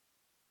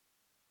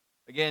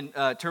Again,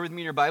 turn with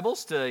me in your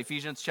Bibles to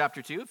Ephesians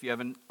chapter 2, if you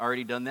haven't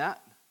already done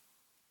that.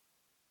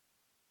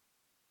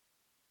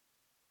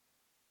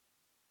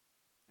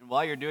 And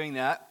while you're doing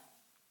that,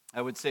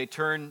 I would say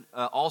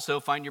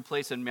find your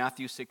place in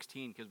Matthew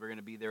 16, because we're going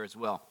to be there as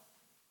well.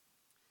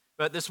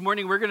 But this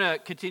morning, we're going to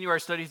continue our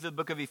study through the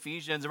book of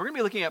Ephesians, and we're going to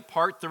be looking at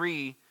part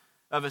 3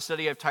 of a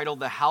study I've titled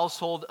The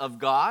Household of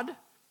God.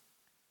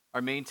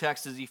 Our main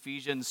text is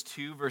Ephesians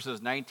 2,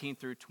 verses 19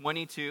 through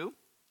 22.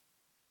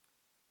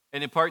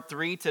 And in part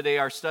 3 today,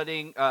 our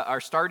starting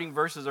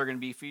verses are going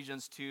to be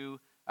Ephesians 2,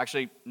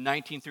 actually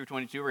 19 through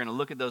 22. We're going to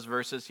look at those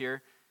verses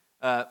here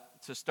to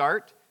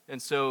start.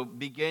 And so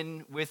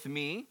begin with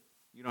me.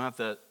 You don't have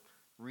to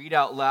read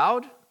out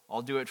loud.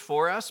 I'll do it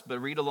for us, but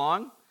read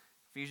along.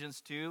 Ephesians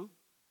 2,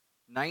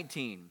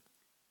 19.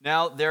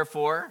 Now,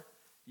 therefore,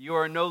 you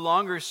are no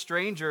longer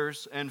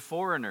strangers and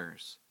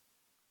foreigners,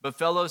 but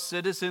fellow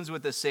citizens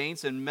with the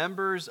saints and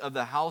members of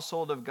the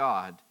household of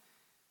God,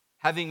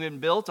 having been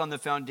built on the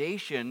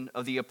foundation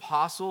of the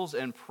apostles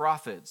and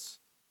prophets,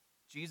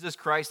 Jesus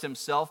Christ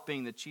himself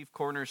being the chief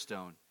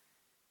cornerstone,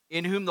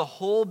 in whom the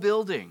whole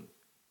building,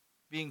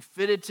 being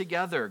fitted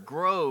together,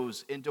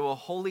 grows into a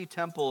holy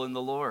temple in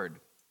the Lord,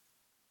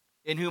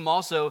 in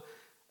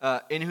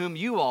whom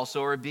you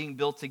also are being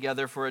built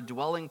together for a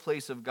dwelling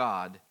place of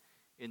God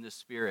in the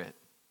Spirit.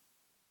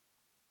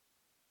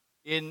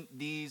 In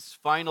these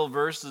final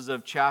verses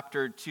of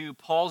chapter 2,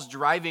 Paul's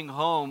driving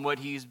home what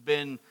he's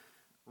been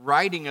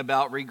writing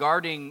about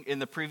regarding in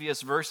the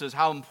previous verses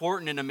how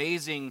important and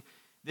amazing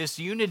this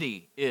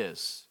unity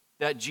is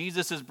that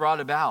Jesus has brought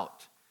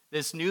about,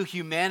 this new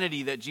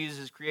humanity that Jesus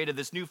has created,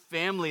 this new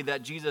family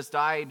that Jesus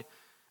died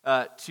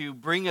to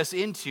bring us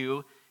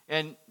into.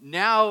 And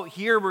now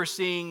here we're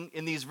seeing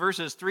in these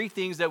verses 3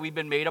 things that we've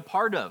been made a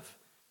part of.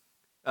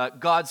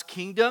 God's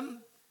kingdom,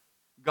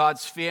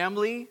 God's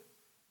family,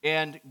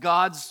 and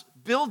God's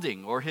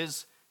building, or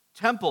his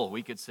temple,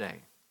 we could say.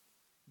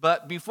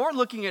 But before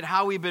looking at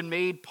how we've been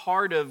made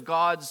part of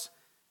God's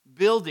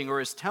building or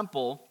his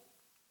temple,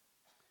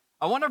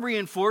 I want to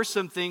reinforce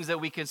some things that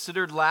we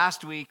considered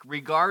last week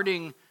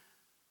regarding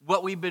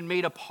what we've been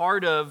made a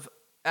part of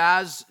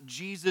as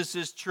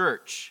Jesus'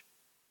 church.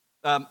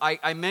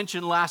 I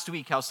mentioned last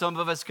week how some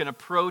of us can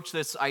approach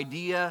this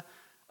idea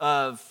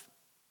of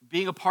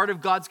being a part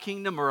of God's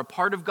kingdom or a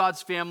part of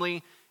God's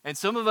family, and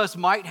some of us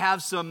might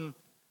have some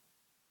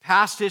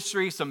past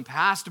history, some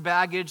past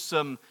baggage,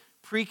 some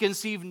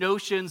preconceived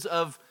notions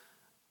of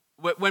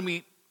when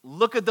we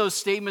look at those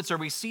statements or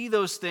we see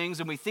those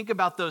things and we think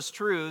about those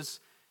truths,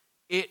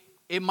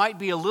 it might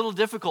be a little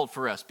difficult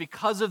for us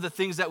because of the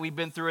things that we've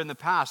been through in the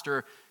past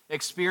or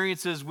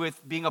experiences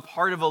with being a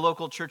part of a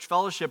local church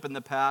fellowship in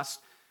the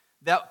past,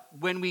 that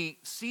when we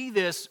see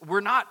this, we're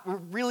not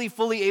really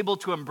fully able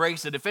to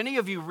embrace it. If any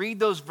of you read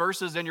those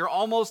verses and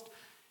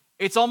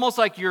it's almost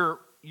like you're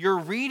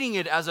reading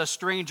it as a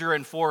stranger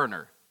and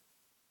foreigner.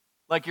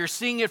 Like you're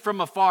seeing it from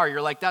afar.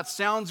 You're like, that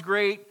sounds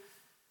great.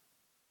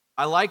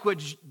 I like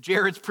what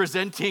Jared's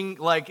presenting.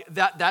 Like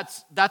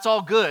that's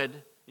all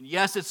good. And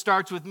yes, it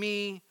starts with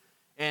me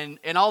and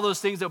all those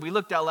things that we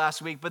looked at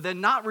last week, but then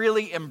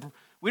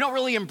we don't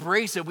really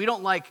embrace it. We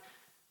don't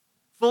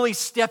fully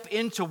step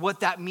into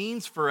what that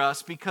means for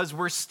us because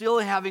we're still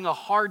having a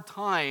hard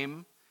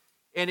time.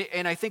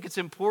 And I think it's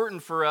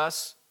important for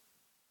us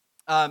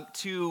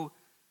to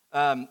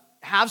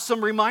have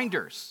some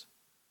reminders,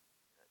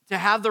 to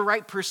have the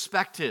right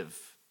perspective,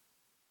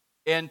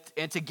 and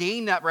to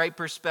gain that right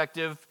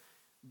perspective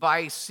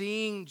by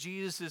seeing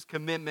Jesus'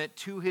 commitment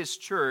to his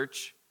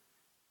church,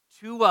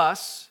 to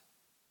us,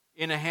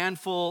 in a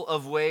handful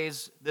of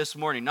ways this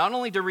morning. Not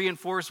only to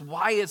reinforce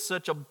why it's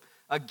such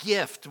a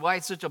gift, why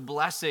it's such a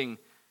blessing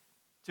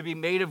to be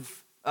made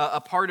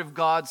a part of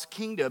God's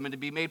kingdom and to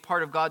be made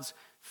part of God's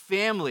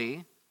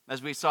family,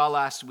 as we saw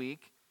last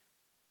week,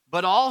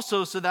 but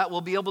also so that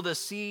we'll be able to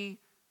see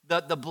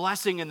the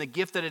blessing and the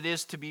gift that it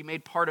is to be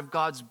made part of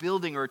God's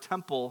building or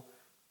temple,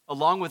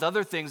 along with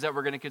other things that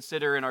we're going to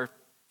consider in our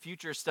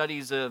future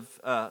studies of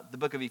the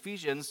book of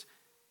Ephesians,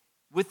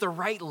 with the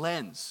right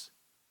lens.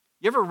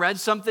 You ever read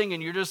something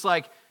and you're just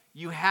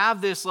you have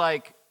this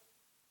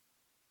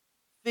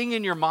thing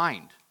in your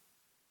mind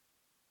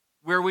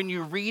where when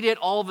you read it,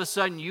 all of a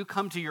sudden you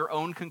come to your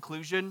own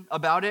conclusion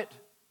about it?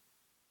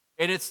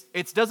 And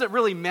it doesn't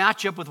really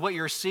match up with what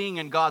you're seeing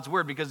in God's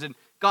word, because in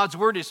God's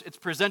word it's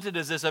presented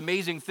as this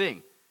amazing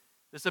thing,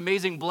 this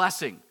amazing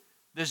blessing,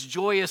 this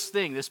joyous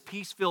thing, this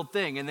peace-filled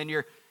thing. And then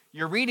you're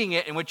reading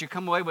it, and what you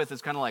come away with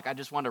is kind of I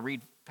just want to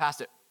read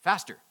past it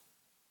faster.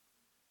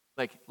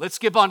 Let's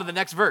skip on to the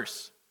next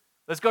verse.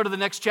 Let's go to the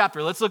next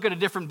chapter. Let's look at a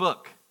different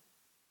book.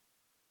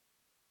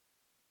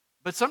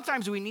 But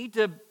sometimes we need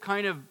to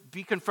kind of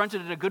be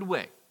confronted in a good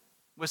way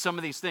with some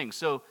of these things,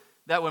 so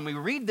that when we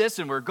read this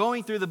and we're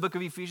going through the book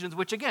of Ephesians,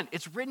 which again,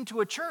 it's written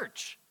to a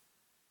church.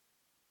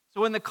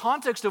 So in the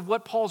context of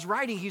what Paul's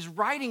writing, he's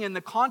writing in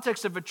the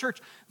context of a church,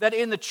 that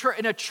in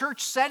a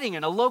church setting,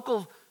 in a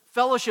local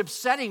fellowship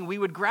setting, we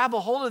would grab a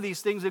hold of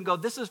these things and go,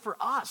 this is for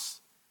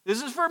us.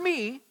 This is for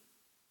me,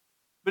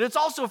 but it's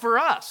also for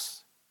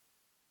us.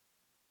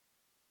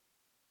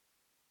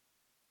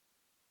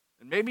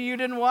 maybe you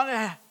didn't want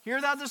to hear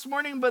that this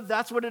morning, but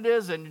that's what it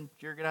is, and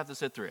you're going to have to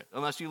sit through it,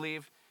 unless you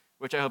leave,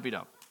 which I hope you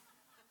don't.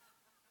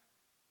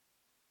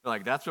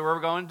 Like, that's where we're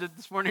going to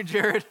this morning,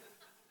 Jared?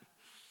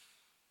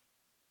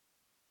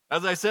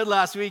 As I said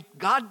last week,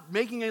 God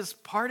making us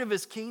part of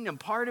his kingdom,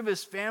 part of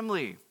his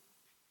family.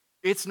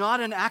 It's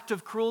not an act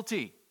of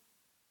cruelty.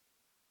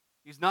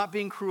 He's not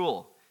being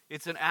cruel.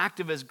 It's an act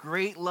of his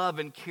great love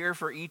and care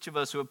for each of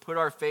us who have put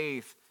our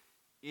faith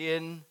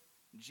in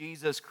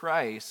Jesus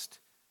Christ.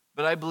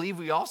 But I believe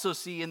we also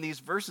see in these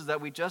verses that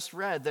we just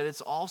read that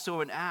it's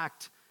also an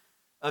act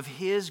of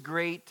his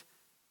great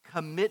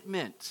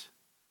commitment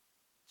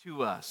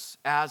to us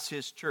as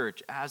his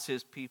church, as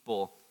his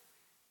people.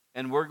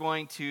 And we're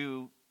going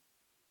to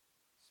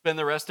spend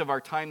the rest of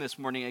our time this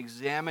morning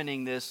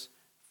examining this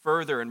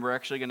further, and we're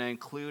actually going to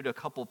include a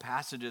couple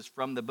passages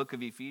from the book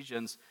of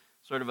Ephesians,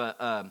 sort of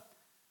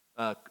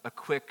a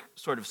quick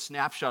sort of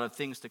snapshot of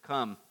things to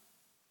come.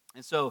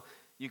 And so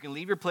you can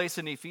leave your place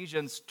in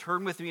Ephesians,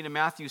 turn with me to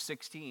Matthew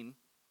 16.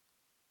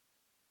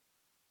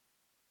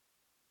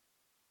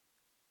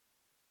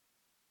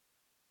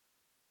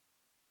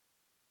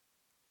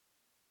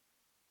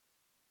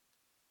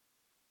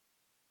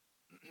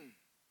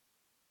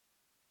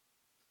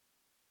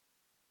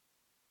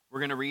 We're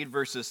going to read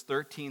verses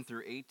 13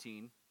 through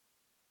 18.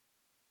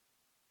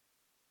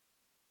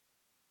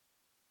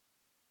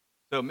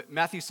 So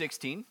Matthew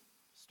 16,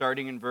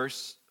 starting in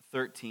verse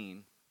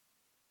 13.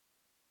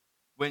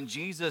 When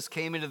Jesus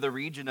came into the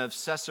region of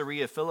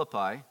Caesarea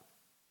Philippi,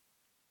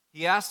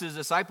 he asked his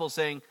disciples,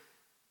 saying,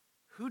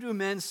 "Who do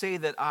men say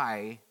that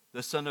I,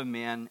 the Son of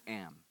Man,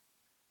 am?"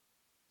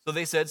 So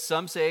they said,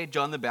 "Some say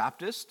John the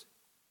Baptist,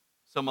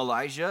 some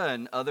Elijah,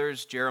 and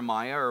others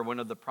Jeremiah or one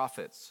of the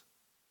prophets."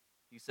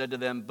 He said to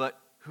them, "But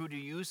who do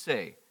you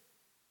say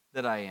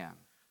that I am?"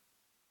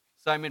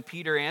 Simon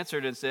Peter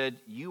answered and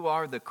said, "You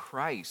are the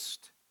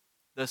Christ,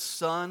 the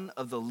Son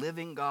of the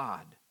living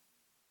God."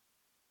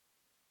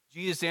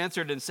 Jesus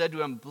answered and said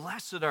to him,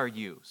 "Blessed are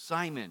you,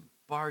 Simon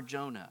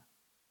Bar-Jonah,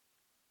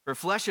 for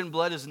flesh and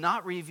blood has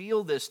not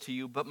revealed this to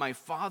you, but my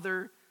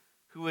Father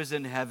who is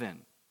in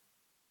heaven.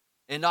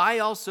 And I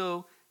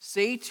also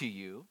say to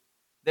you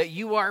that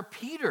you are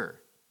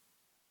Peter,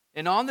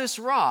 and on this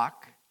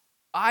rock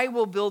I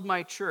will build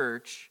my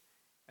church,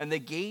 and the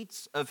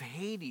gates of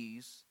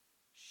Hades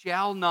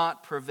shall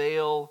not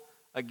prevail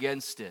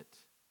against it."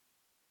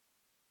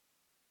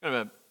 Kind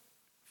of a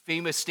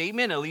famous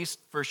statement, at least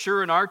for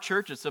sure in our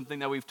church. It's something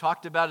that we've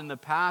talked about in the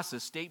past, a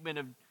statement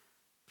of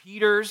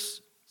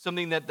Peter's,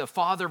 something that the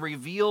Father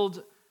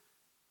revealed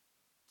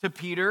to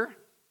Peter.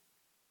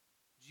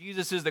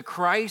 Jesus is the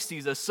Christ.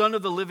 He's the Son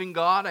of the living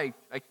God.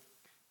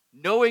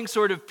 Knowing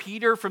sort of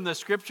Peter from the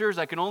scriptures,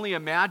 I can only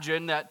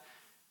imagine that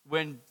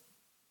when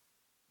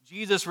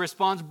Jesus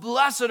responds,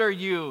 "Blessed are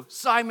you,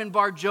 Simon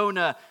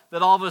Bar-Jonah,"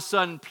 that all of a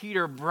sudden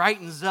Peter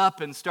brightens up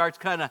and starts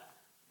kind of,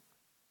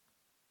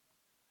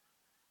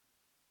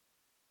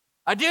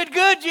 "I did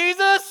good,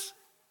 Jesus."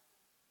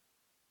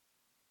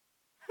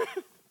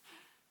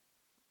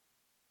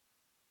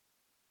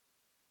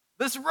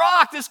 This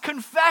rock, this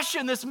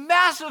confession, this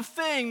massive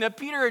thing that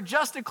Peter had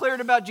just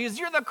declared about Jesus,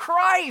 "You're the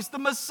Christ, the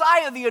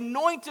Messiah, the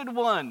anointed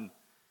one,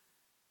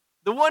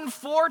 the one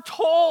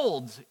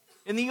foretold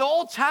in the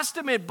Old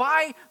Testament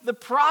by the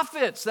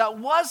prophets that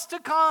was to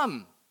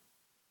come,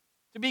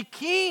 to be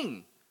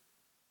king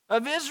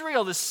of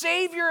Israel, the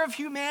Savior of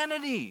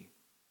humanity,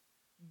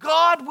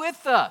 God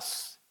with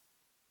us.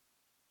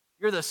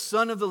 You're the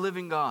Son of the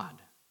living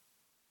God."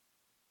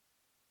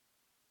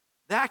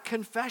 That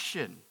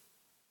confession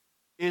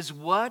is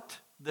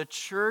what the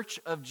church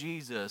of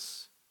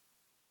Jesus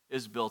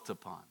is built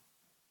upon.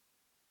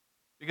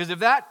 Because if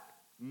that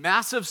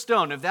massive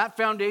stone, if that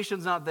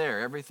foundation's not there,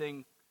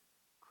 everything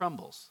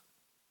crumbles.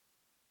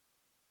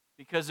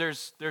 Because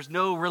there's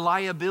no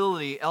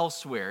reliability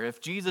elsewhere.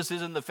 If Jesus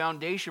isn't the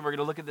foundation, we're going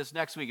to look at this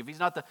next week. If he's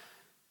not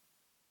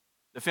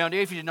the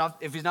foundation,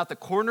 if he's not the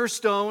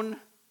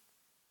cornerstone,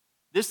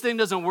 this thing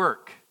doesn't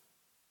work.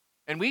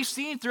 And we've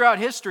seen throughout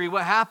history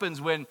what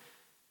happens when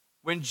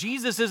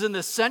Jesus is in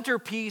the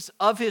centerpiece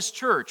of his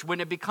church,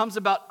 when it becomes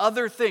about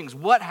other things.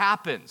 What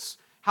happens?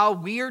 How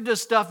weird does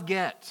stuff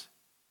get?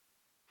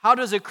 How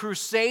does a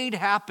crusade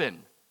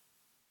happen?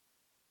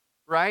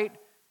 Right?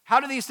 How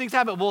do these things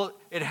happen? Well,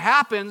 it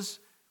happens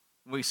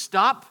when we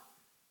stop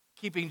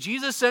keeping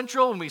Jesus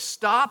central, when we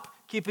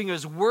stop keeping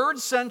his word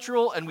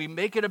central, and we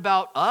make it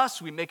about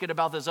us, we make it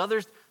about this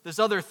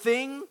other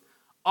thing,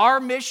 our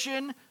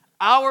mission,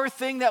 our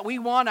thing that we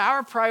want,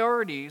 our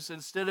priorities,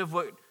 instead of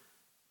what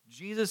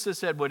Jesus has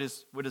said, what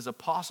his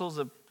apostles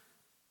have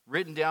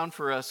written down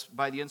for us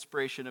by the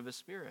inspiration of his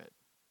Spirit.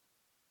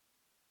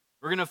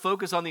 We're going to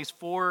focus on these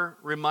 4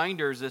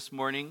 reminders this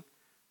morning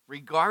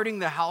regarding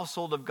the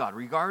household of God,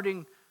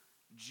 regarding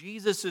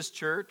Jesus'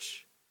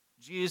 church,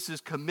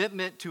 Jesus'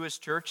 commitment to his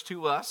church,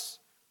 to us,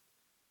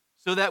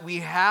 so that we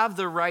have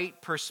the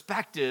right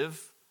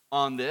perspective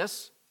on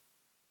this,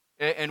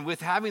 and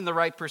with having the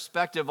right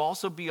perspective,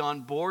 also be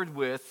on board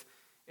with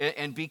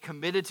and be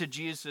committed to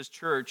Jesus'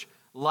 church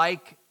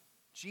like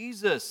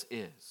Jesus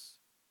is.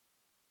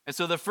 And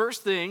so the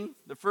first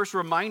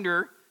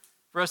reminder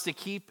for us to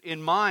keep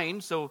in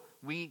mind so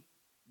we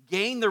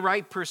gain the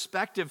right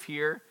perspective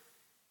here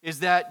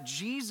is that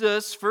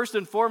Jesus, first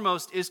and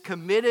foremost, is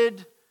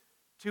committed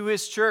to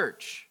his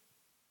church.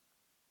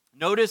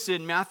 Notice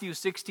in Matthew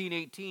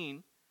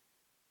 16:18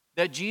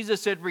 that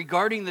Jesus said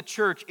regarding the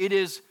church, it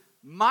is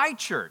my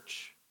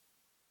church.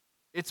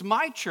 It's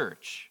my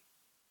church.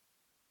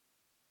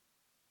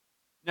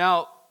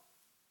 Now,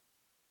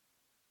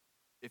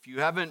 if you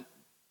haven't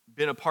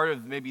been a part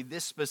of maybe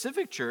this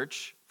specific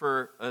church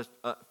for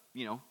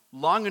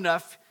long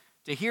enough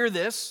to hear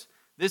this,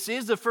 this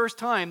is the first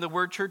time the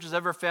word church is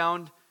ever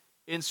found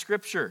in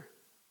Scripture.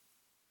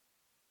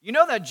 You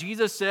know that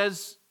Jesus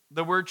says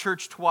the word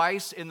church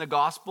twice in the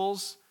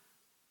Gospels,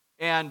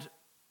 and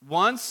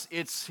once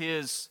it's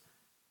his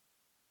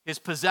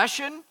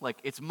possession, like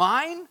it's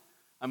mine,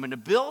 I'm going to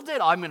build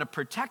it, I'm going to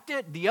protect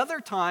it. The other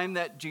time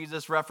that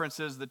Jesus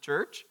references the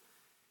church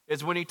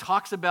is when he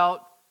talks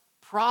about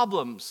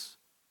problems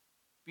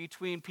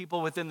between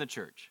people within the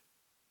church.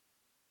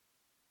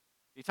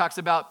 He talks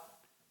about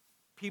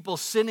people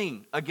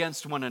sinning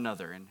against one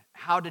another and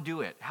how to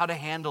do it, how to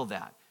handle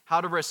that,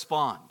 how to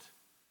respond.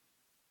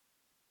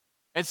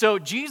 And so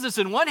Jesus,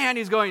 in one hand,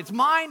 he's going, it's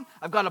mine,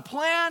 I've got a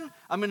plan,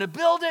 I'm going to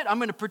build it, I'm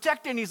going to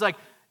protect it. And he's like,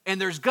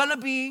 and there's going to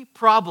be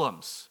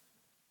problems.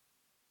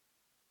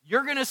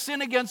 You're going to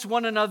sin against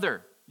one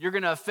another. You're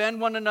going to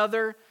offend one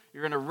another.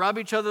 You're going to rub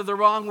each other the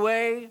wrong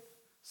way.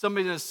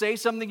 Somebody's going to say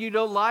something you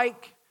don't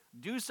like,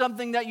 do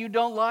something that you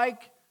don't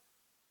like.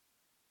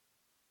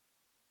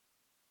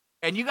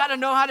 And you got to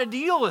know how to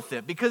deal with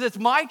it because it's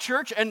my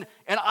church and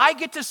I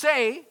get to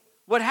say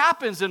what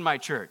happens in my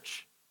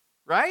church,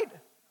 right?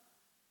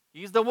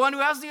 He's the one who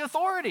has the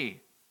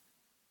authority.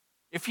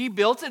 If he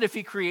built it, if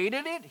he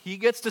created it, he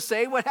gets to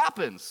say what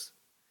happens.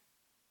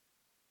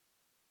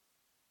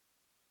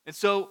 And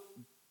so,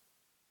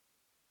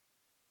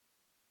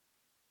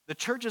 the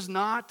church is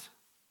not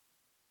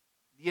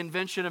the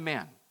invention of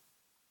man.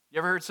 You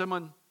ever heard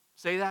someone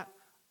say that?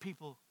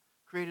 People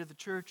created the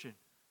church and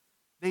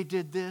they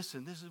did this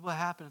and this is what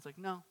happened. It's like,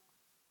 no,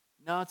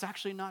 it's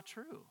actually not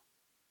true.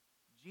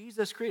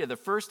 Jesus created. The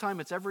first time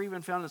it's ever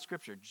even found in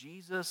Scripture,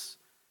 Jesus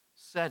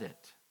said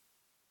it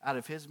out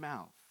of his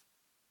mouth.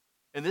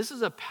 And this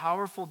is a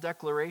powerful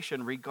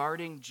declaration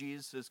regarding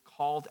Jesus'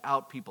 called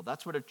out people.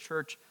 That's what a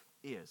church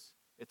is.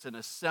 It's an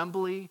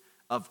assembly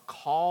of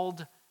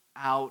called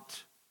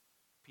out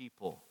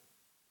people.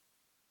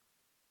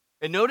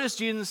 And notice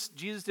Jesus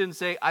didn't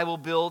say, I will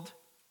build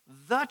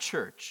the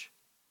church.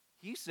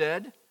 He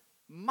said,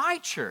 my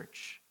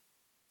church.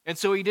 And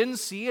so he didn't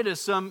see it as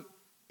some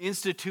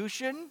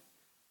institution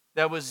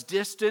that was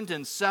distant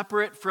and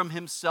separate from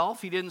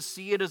himself. He didn't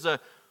see it as a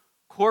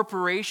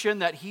corporation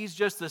that he's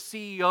just the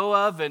CEO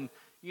of. And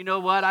you know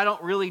what? I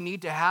don't really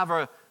need to have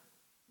a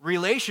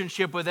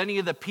relationship with any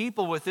of the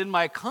people within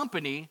my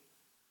company.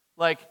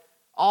 Like,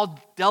 I'll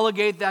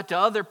delegate that to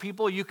other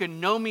people. You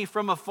can know me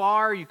from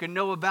afar. You can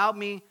know about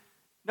me.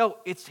 No,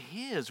 it's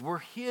his. We're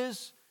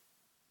his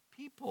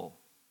people.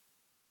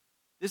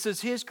 This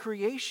is his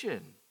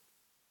creation.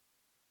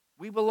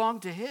 We belong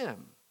to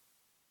him.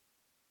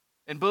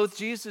 And both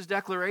Jesus'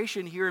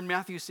 declaration here in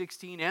Matthew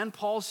 16 and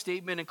Paul's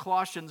statement in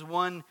Colossians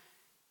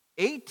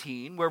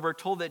 1:18, where we're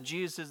told that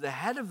Jesus is the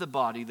head of the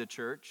body, the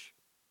church,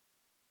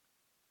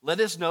 let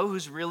us know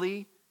who's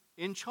really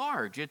in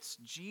charge. It's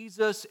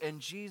Jesus and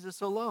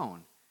Jesus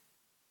alone.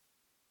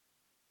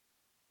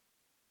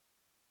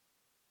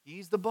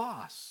 He's the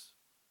boss.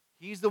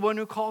 He's the one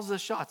who calls the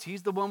shots.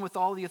 He's the one with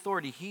all the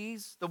authority.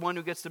 He's the one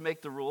who gets to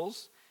make the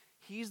rules.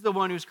 He's the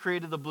one who's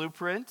created the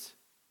blueprint.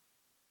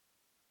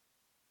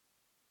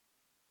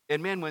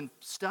 And man, when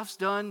stuff's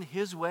done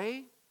his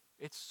way,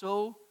 it's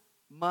so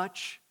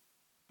much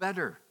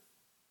better.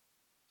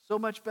 So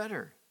much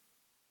better.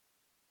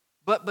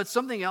 But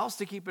something else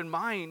to keep in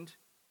mind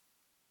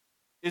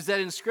is that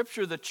in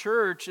Scripture, the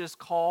church is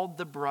called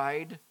the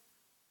bride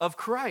of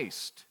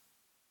Christ,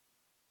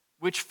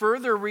 which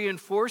further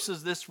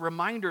reinforces this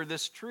reminder,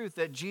 this truth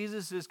that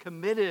Jesus is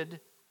committed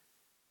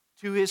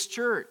to his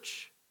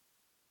church.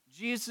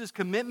 Jesus'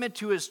 commitment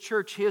to his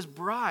church, his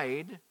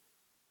bride,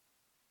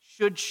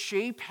 should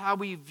shape how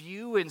we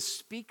view and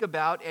speak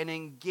about and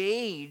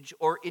engage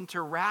or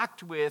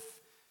interact with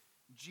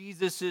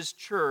Jesus'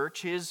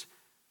 church, his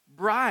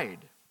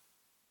bride.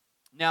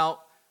 Now,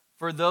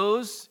 for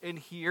those in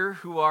here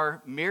who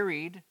are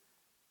married,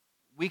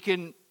 we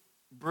can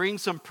bring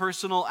some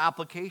personal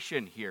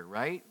application here,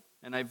 right?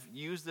 And I've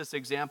used this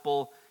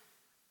example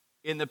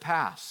in the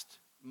past.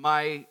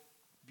 My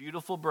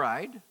beautiful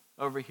bride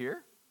over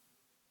here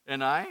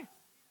and I,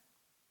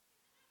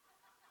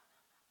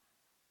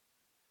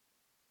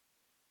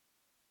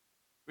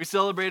 we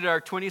celebrated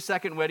our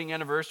 22nd wedding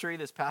anniversary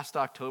this past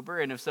October,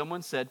 and if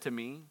someone said to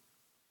me,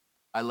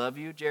 I love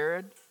you,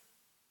 Jared,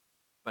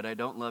 but I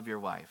don't love your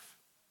wife,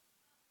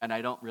 and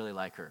I don't really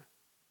like her,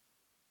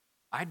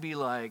 I'd be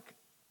like,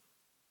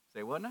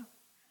 say what now?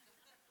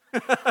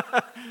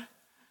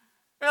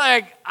 We're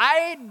like,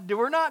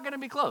 we're not going to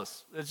be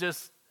close. It's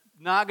just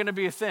not going to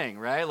be a thing,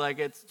 right? Like,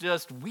 it's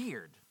just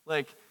weird.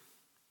 Like,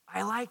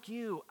 I like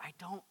you, I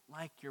don't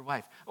like your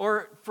wife.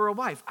 Or for a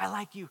wife, I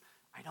like you,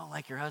 I don't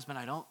like your husband,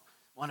 I don't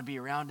want to be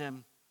around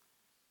him.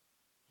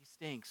 He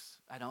stinks,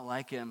 I don't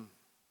like him.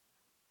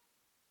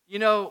 You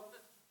know,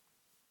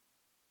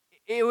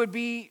 it would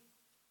be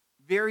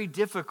very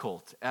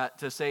difficult,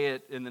 to say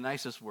it in the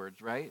nicest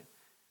words, right?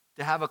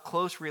 To have a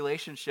close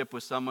relationship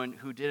with someone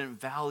who didn't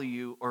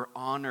value or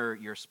honor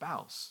your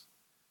spouse.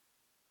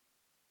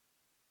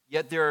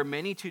 Yet there are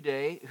many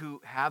today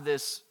who have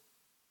this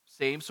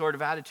same sort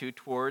of attitude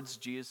towards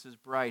Jesus'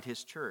 bride,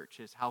 his church,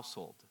 his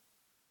household.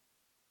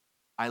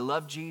 I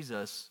love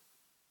Jesus,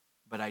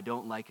 but I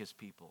don't like his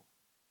people.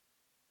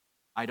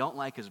 I don't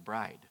like his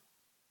bride.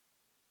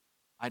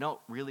 I don't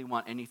really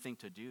want anything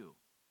to do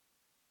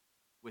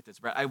with his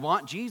bride. I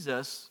want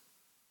Jesus.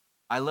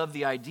 I love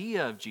the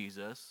idea of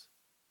Jesus,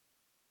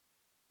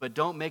 but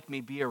don't make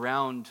me be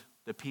around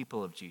the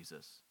people of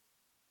Jesus,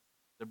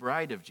 the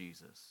bride of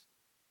Jesus.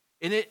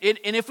 And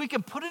if we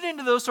can put it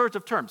into those sorts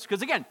of terms,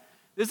 because again,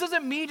 this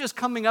isn't me just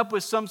coming up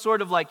with some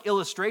sort of like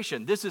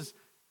illustration. This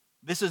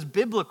is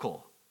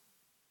biblical.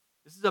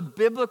 This is a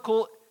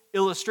biblical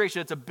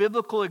illustration. It's a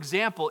biblical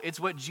example. It's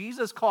what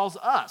Jesus calls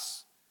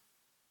us.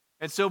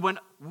 And so when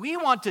we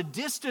want to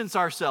distance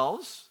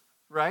ourselves,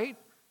 right,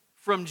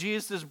 from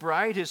Jesus'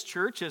 bride, his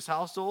church, his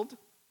household,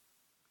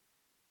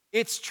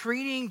 it's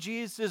treating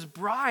Jesus'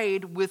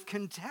 bride with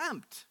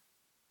contempt.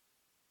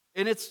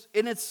 And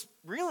it's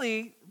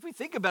really, if we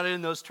think about it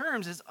in those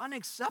terms, it's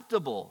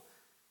unacceptable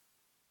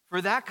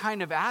for that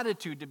kind of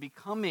attitude to be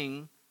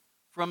coming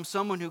from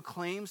someone who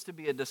claims to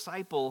be a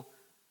disciple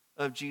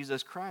of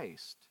Jesus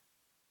Christ.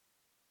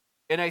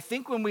 And I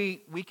think when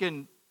we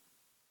can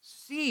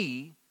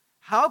see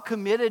how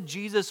committed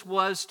Jesus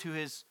was to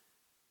his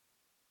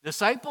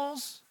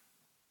disciples,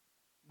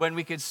 when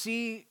we could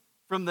see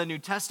from the New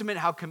Testament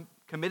how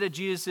committed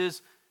Jesus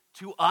is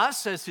to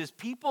us as his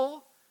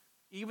people,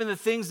 even the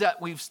things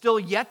that we've still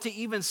yet to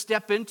even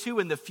step into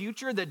in the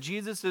future, that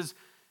Jesus has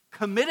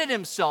committed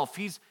himself.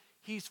 He's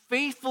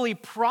faithfully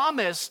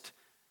promised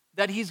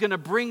that he's going to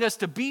bring us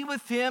to be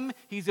with him.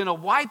 He's going to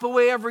wipe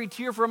away every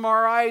tear from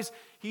our eyes.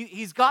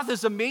 He's got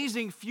this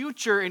amazing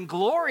future and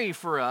glory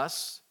for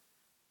us.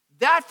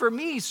 That, for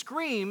me,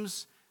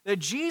 screams that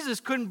Jesus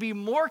couldn't be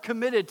more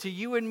committed to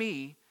you and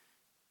me.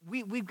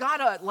 We've got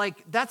to,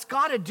 that's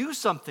got to do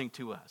something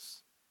to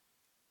us.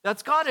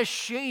 That's got to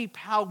shape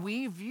how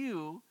we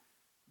view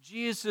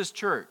Jesus'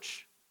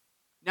 church.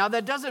 Now,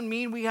 that doesn't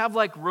mean we have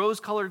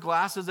rose-colored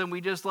glasses and we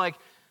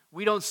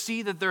don't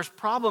see that there's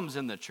problems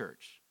in the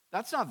church.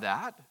 That's not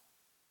that.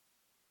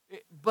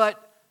 But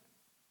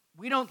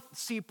we don't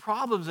see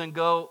problems and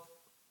go,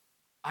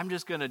 I'm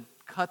just going to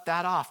cut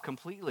that off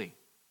completely.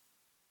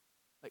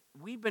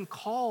 We've been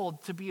called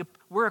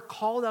we're a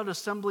called out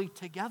assembly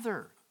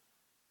together.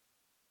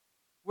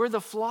 We're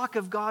the flock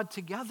of God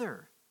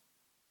together.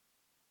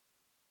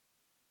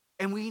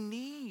 And we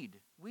need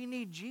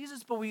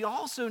Jesus, but we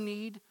also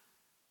need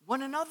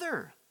one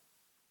another.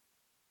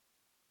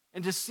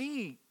 And to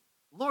see,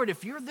 Lord,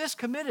 if you're this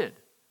committed,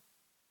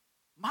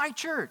 my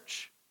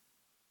church,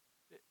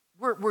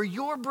 we're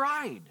your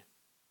bride.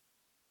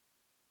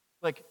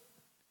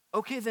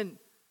 Okay, then,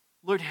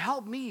 Lord,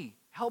 help me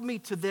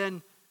to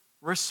then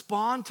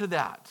respond to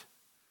that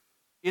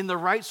in the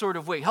right sort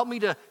of way. Help me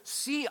to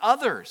see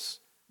others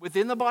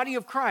within the body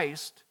of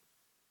Christ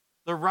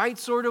the right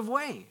sort of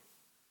way.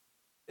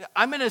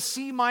 I'm going to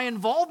see my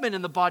involvement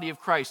in the body of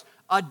Christ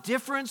a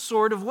different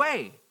sort of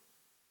way.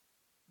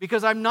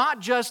 Because I'm not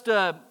just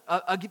a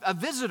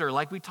visitor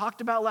like we talked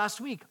about last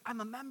week.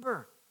 I'm a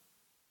member.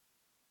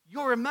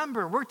 You're a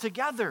member. We're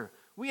together.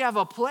 We have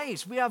a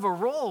place. We have a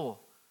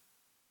role.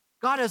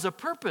 God has a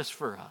purpose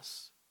for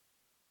us.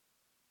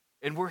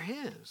 And we're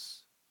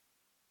his.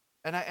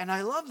 And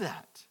I love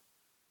that.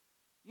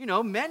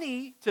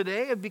 Many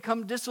today have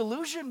become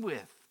disillusioned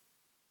with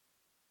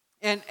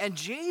and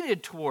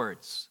jaded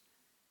towards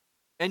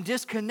and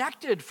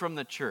disconnected from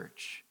the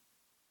church.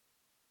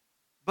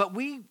 But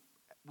we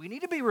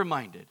need to be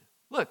reminded,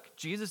 look,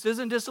 Jesus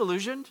isn't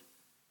disillusioned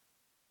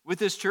with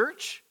his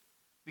church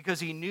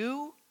because he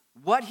knew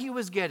what he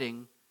was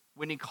getting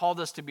when he called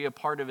us to be a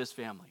part of his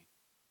family.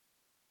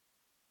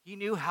 He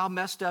knew how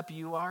messed up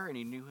you are, and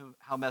he knew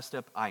how messed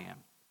up I am.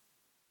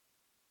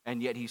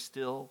 And yet he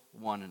still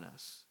wanted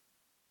us.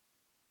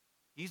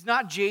 He's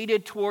not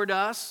jaded toward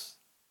us,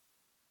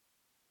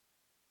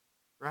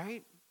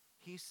 right?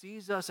 He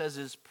sees us as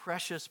his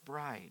precious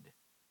bride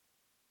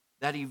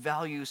that he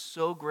values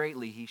so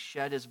greatly, he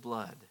shed his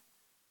blood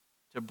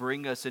to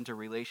bring us into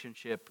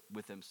relationship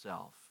with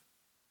himself.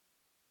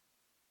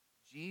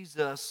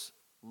 Jesus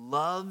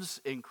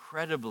loves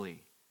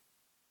incredibly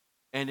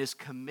and is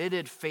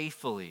committed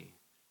faithfully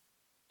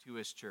to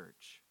his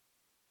church.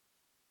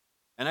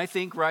 And I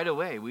think right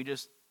away,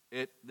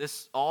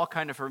 this all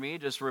kind of, for me,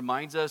 just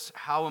reminds us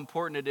how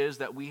important it is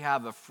that we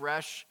have a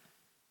fresh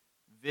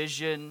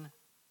vision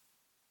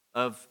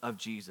of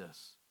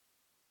Jesus,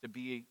 to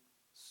be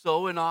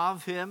so in awe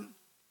of him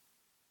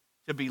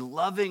to be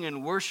loving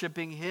and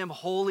worshiping him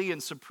wholly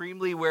and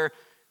supremely, where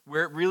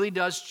it really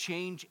does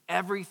change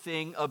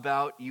everything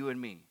about you and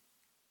me.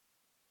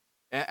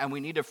 And we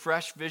need a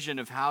fresh vision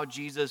of how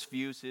Jesus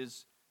views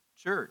his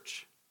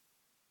church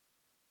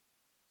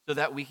so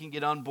that we can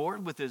get on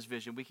board with his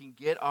vision. We can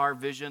get our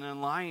vision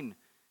in line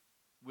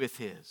with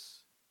his.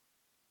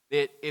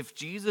 That if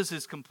Jesus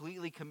is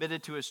completely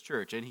committed to his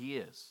church, and he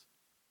is,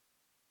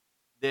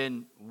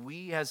 then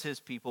we as his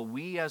people,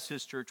 we as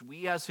his church,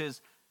 we as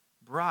his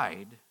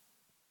bride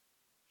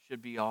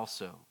should be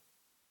also.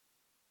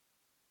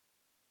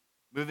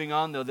 Moving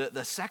on, though,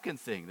 the second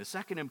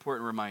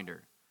important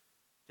reminder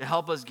to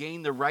help us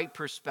gain the right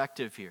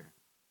perspective here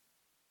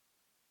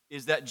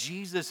is that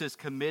Jesus is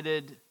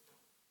committed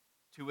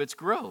to its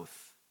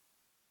growth.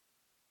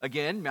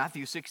 Again,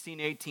 Matthew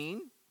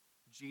 16:18,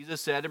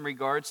 Jesus said in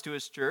regards to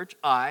his church,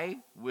 I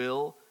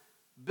will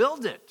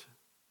build it.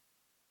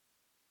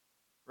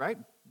 Right?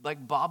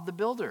 Like Bob the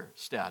Builder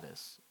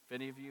status. If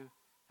any of you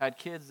had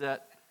kids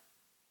that,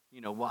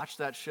 watched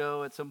that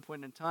show at some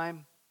point in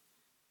time.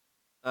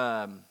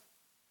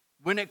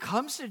 When it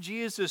comes to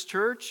Jesus'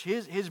 church,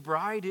 his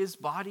bride, his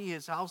body,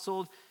 his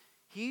household,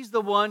 he's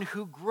the one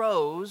who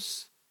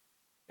grows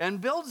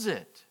and builds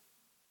it.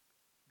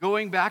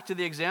 Going back to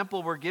the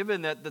example we're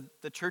given that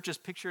the church is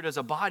pictured as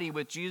a body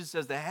with Jesus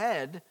as the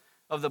head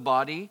of the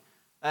body,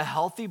 a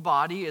healthy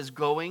body is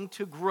going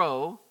to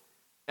grow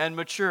and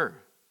mature,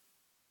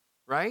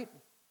 right?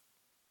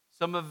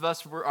 Some of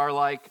us are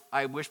like,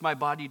 I wish my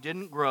body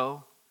didn't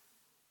grow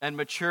and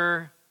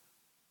mature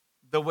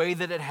the way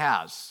that it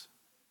has.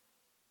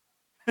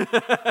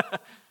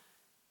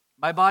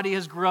 My body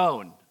has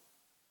grown,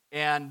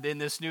 and in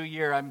this new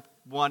year, I'm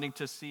wanting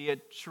to see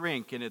it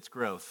shrink in its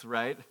growth,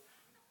 right?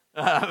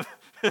 But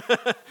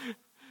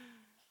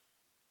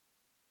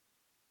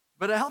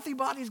a healthy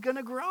body is going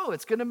to grow.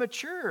 It's going to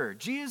mature.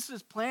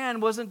 Jesus'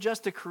 plan wasn't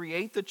just to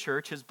create the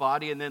church, his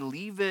body, and then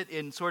leave it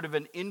in sort of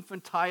an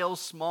infantile,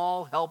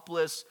 small,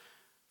 helpless,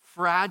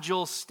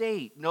 fragile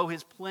state. No,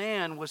 his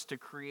plan was to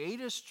create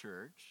his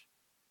church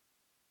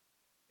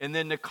and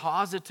then to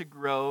cause it to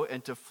grow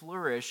and to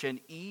flourish and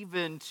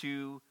even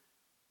to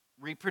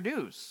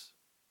reproduce.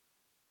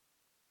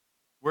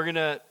 We're going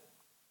to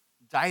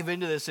dive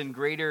into this in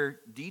greater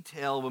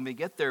detail when we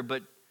get there,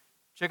 but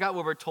check out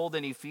what we're told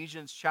in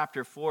Ephesians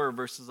chapter 4,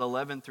 verses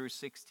 11 through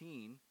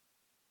 16.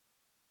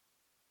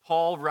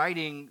 Paul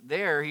writing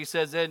there, he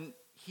says, and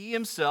he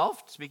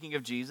himself, speaking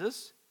of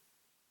Jesus,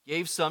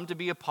 gave some to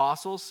be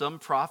apostles, some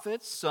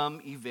prophets, some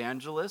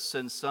evangelists,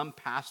 and some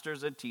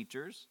pastors and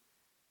teachers,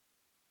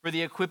 for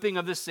the equipping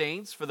of the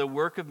saints, for the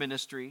work of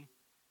ministry,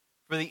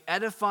 for the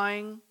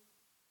edifying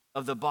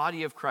of the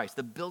body of Christ,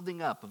 the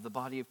building up of the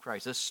body of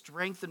Christ, the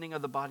strengthening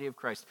of the body of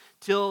Christ,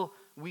 till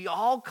we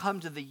all come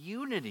to the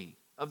unity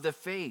of the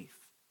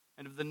faith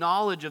and of the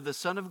knowledge of the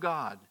Son of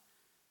God,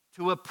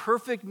 to a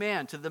perfect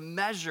man, to the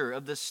measure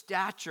of the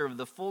stature of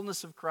the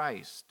fullness of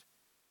Christ,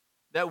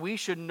 that we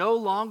should no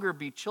longer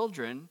be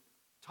children,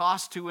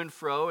 tossed to and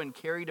fro and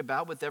carried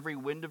about with every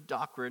wind of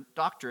doctrine,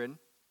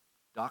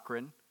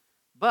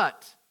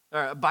 but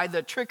by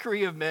the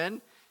trickery of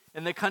men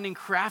and the cunning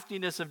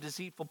craftiness of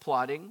deceitful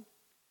plotting,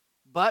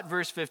 but,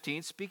 verse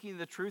 15, speaking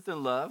the truth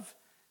in love,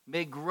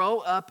 may grow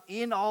up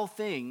in all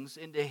things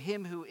into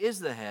him who is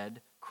the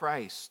head,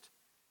 Christ,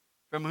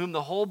 from whom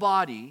the whole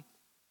body,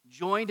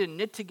 joined and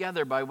knit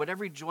together by what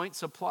every joint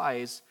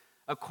supplies,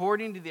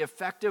 according to the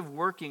effective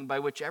working by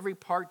which every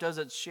part does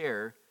its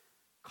share,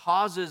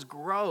 causes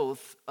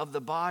growth of the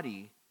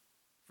body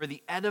for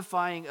the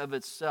edifying of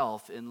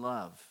itself in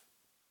love.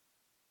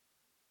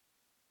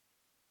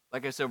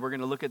 Like I said, we're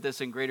going to look at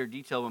this in greater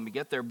detail when we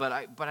get there, but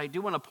I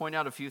do want to point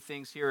out a few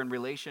things here in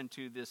relation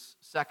to this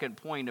second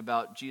point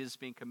about Jesus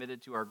being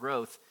committed to our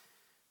growth.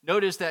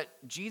 Notice that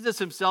Jesus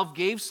himself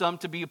gave some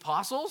to be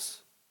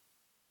apostles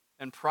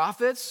and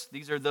prophets.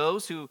 These are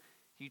those who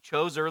he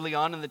chose early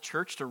on in the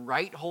church to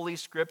write Holy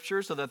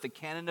Scripture so that the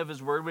canon of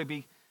his word would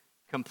be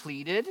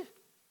completed.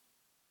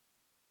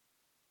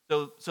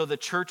 So the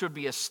church would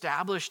be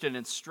established and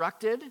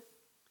instructed.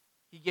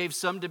 He gave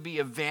some to be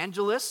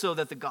evangelists so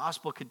that the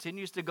gospel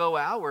continues to go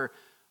out, where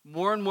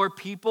more and more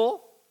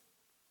people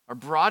are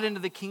brought into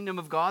the kingdom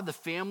of God, the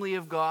family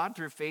of God,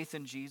 through faith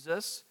in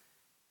Jesus.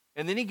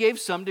 And then he gave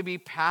some to be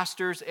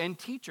pastors and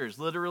teachers.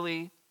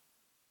 Literally,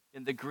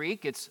 in the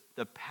Greek, it's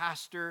the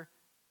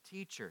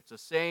pastor-teacher. It's the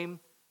same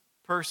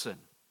person.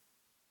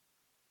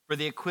 For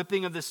the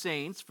equipping of the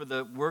saints, for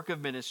the work of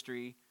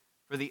ministry,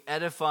 for the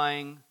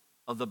edifying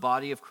of the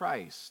body of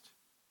Christ.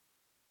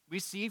 We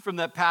see from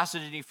that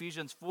passage in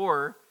Ephesians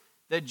 4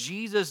 that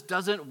Jesus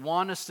doesn't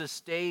want us to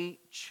stay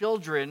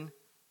children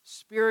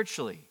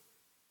spiritually.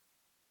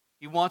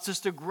 He wants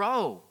us to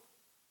grow,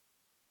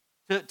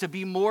 to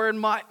be more and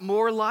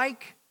more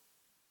like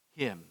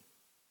him.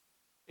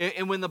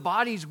 And when the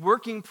body's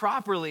working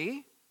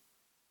properly,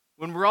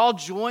 when we're all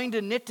joined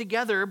and knit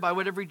together by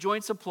what every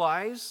joint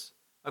supplies,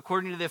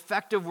 according to the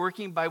effective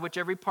working by which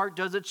every part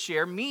does its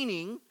share,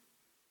 meaning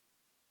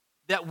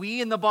that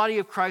we in the body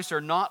of Christ are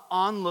not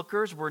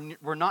onlookers,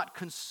 we're not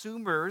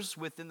consumers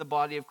within the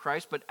body of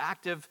Christ, but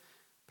active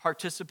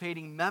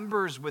participating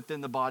members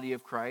within the body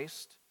of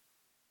Christ.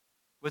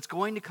 What's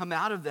going to come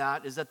out of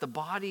that is that the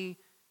body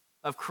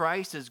of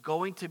Christ is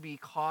going to be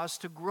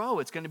caused to grow.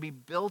 It's going to be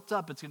built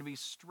up. It's going to be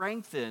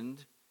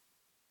strengthened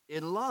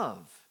in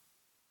love.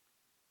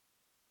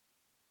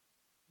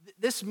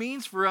 This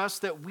means for us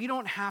that we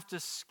don't have to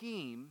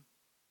scheme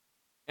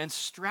and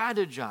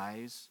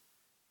strategize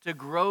to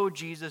grow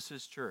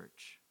Jesus'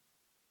 church.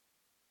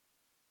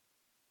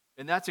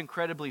 And that's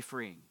incredibly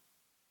freeing.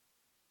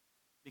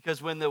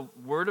 Because when the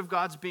Word of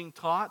God's being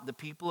taught, the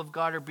people of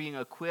God are being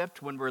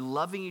equipped, when we're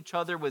loving each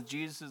other with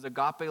Jesus'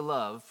 agape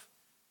love,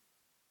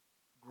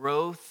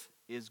 growth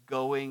is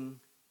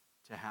going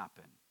to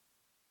happen.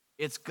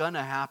 It's going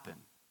to happen.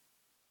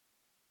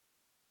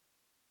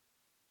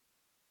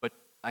 But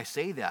I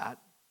say that,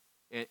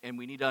 and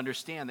we need to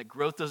understand that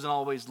growth doesn't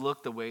always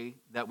look the way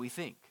that we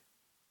think,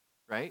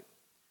 right?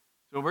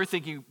 So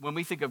when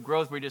we think of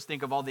growth, we just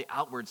think of all the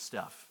outward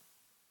stuff.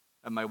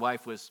 And my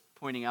wife was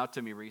pointing out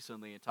to me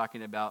recently and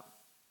talking about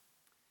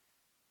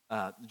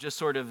just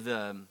sort of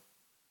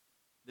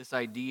this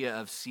idea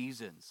of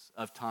seasons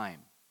of time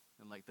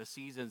and like the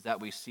seasons that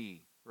we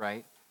see,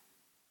 right?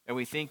 And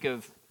we think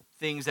of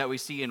things that we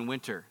see in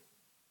winter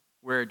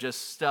where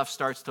just stuff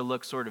starts to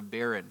look sort of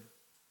barren.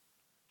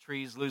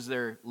 Trees lose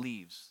their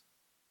leaves,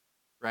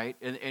 right?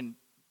 And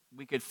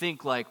we could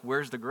think like,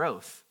 where's the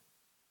growth?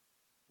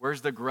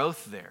 Where's the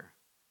growth there?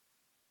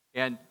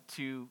 And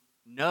to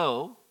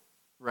know,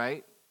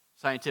 right,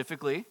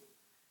 scientifically,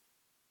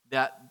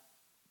 that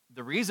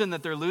the reason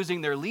that they're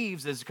losing their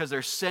leaves is because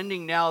they're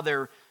sending now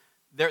their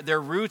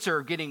roots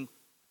are getting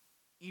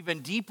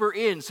even deeper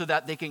in so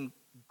that they can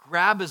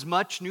grab as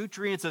much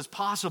nutrients as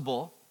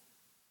possible.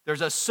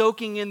 There's a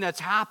soaking in that's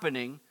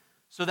happening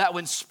so that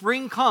when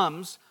spring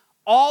comes,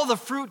 all the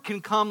fruit can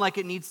come like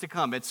it needs to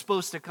come. It's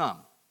supposed to come.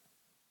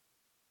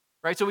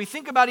 Right? So we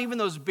think about even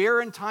those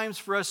barren times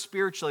for us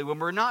spiritually when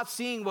we're not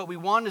seeing what we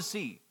want to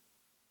see,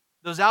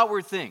 those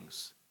outward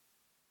things.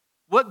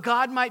 What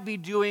God might be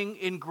doing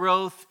in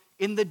growth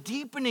in the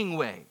deepening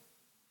way.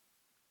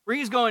 Where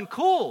he's going,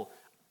 cool,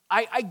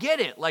 I get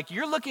it. Like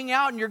you're looking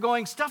out and you're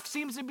going, stuff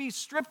seems to be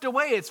stripped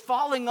away. It's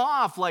falling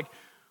off. Like,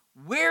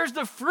 where's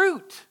the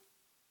fruit?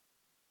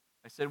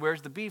 I said,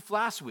 where's the beef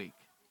last week?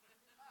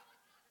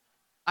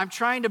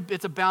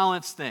 It's a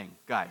balanced thing,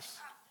 guys.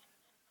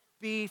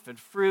 Beef and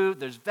fruit,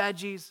 there's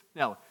veggies.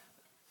 No.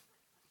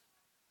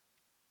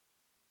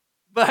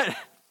 But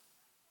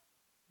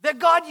that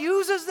God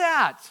uses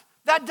that.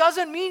 That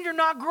doesn't mean you're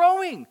not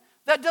growing.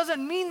 That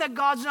doesn't mean that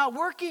God's not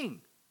working.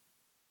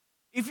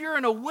 If you're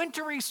in a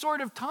wintry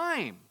sort of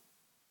time,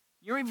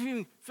 you're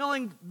even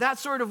feeling that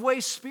sort of way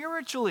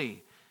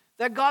spiritually,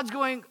 that God's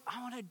going,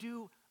 I want to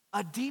do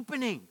a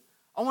deepening.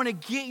 I want to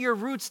get your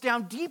roots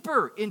down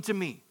deeper into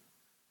me.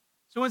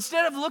 So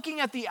instead of looking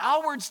at the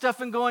outward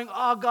stuff and going,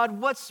 oh God,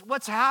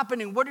 what's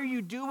happening? What are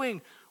you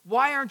doing?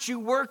 Why aren't you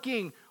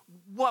working?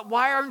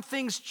 Why aren't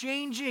things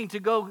changing? To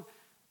go,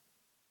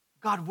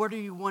 God, what are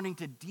you wanting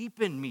to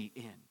deepen me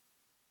in?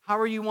 How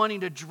are you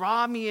wanting to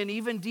draw me in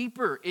even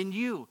deeper in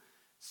you?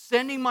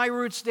 Sending my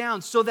roots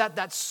down so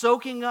that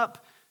soaking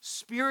up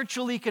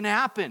spiritually can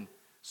happen.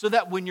 So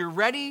that when you're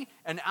ready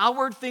and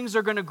outward things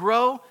are going to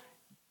grow,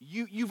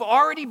 you've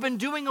already been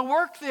doing a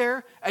work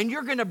there, and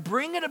you're going to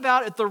bring it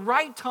about at the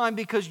right time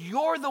because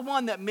you're the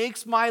one that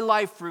makes my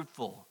life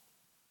fruitful.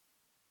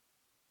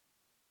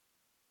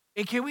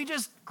 And can we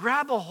just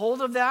grab a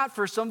hold of that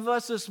for some of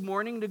us this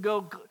morning to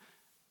go,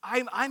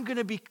 I'm going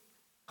to be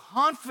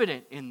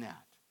confident in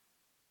that.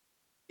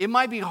 It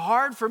might be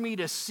hard for me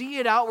to see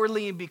it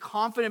outwardly and be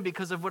confident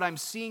because of what I'm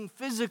seeing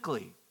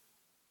physically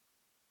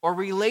or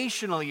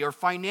relationally or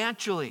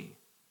financially.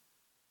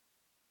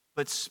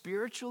 But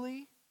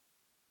spiritually,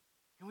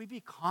 can we be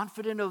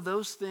confident of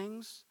those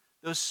things,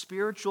 those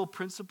spiritual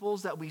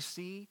principles that we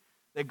see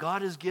that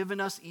God has given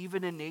us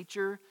even in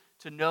nature,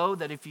 to know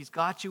that if he's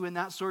got you in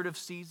that sort of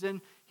season,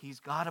 he's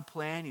got a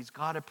plan, he's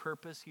got a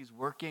purpose, he's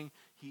working,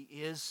 he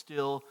is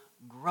still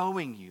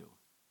growing you.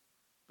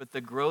 But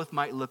the growth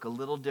might look a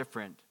little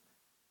different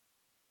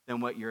than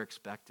what you're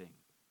expecting.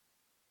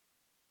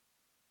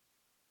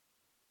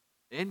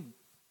 And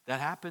that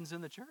happens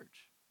in the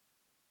church.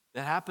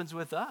 That happens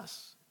with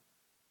us.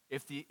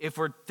 If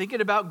we're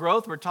thinking about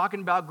growth, we're talking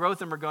about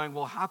growth, and we're going,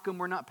 well, how come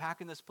we're not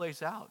packing this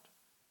place out?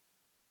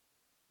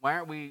 Why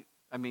aren't we,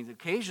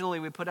 occasionally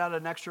we put out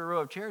an extra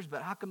row of chairs,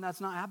 but how come that's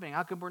not happening?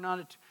 How come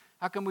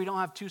we don't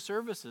have 2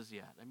 services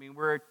yet?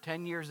 We're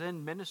 10 years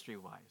in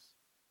ministry-wise.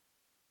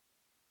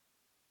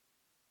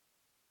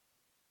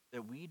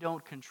 That we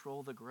don't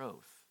control the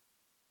growth.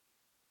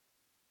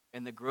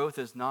 And the growth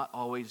is not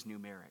always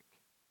numeric.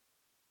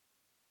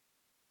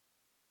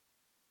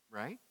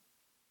 Right?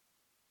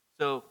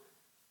 So,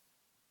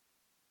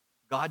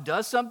 God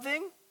does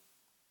something,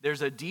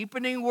 there's a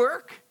deepening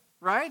work,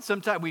 right?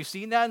 Sometimes we've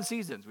seen that in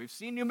seasons. We've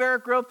seen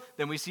numeric growth,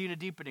 then we've seen a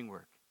deepening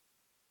work.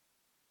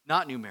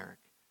 Not numeric.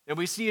 Then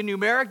we see a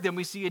numeric, then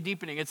we see a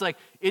deepening. It's like,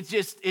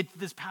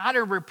 this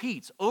pattern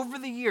repeats over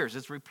the years.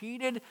 It's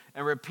repeated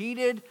and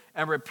repeated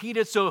and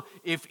repeated. So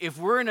if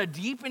we're in a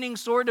deepening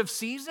sort of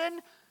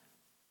season,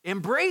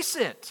 embrace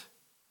it.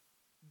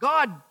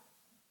 God,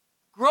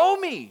 grow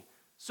me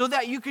so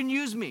that you can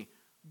use me.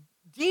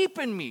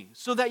 Deepen me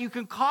so that you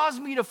can cause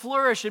me to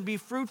flourish and be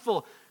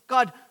fruitful.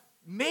 God,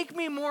 make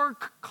me more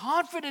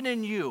confident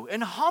in you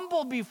and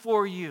humble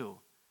before you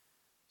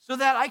so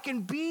that I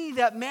can be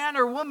that man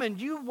or woman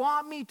you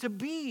want me to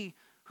be,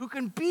 who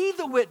can be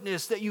the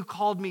witness that you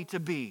called me to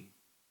be.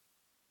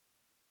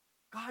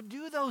 God,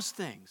 do those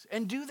things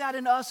and do that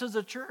in us as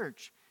a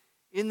church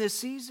in this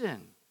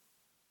season.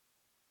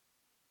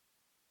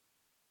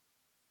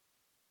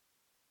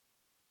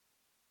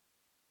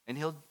 And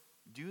he'll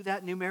do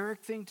that numeric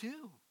thing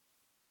too.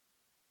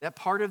 That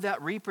part of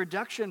that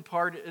reproduction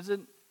part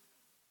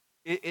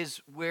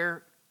is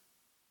where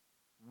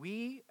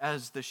we,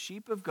 as the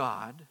sheep of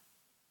God,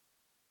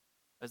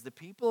 as the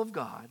people of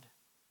God,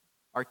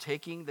 are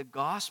taking the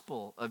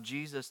gospel of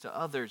Jesus to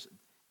others.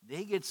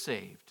 They get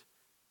saved.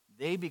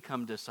 They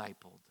become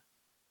discipled.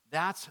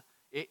 That's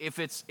if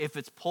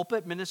it's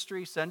pulpit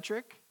ministry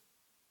centric,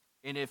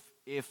 and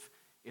if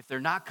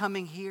they're not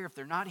coming here, if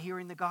they're not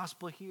hearing the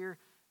gospel here,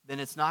 then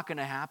it's not going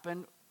to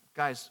happen.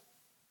 Guys,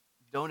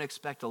 don't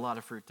expect a lot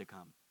of fruit to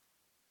come.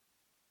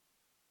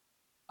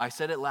 I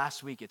said it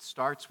last week, it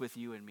starts with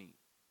you and me.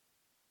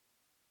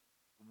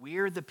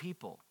 We're the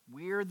people.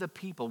 We're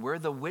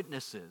the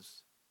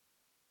witnesses,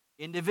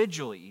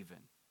 individually even,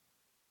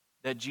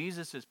 that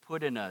Jesus has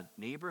put in a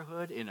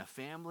neighborhood, in a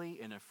family,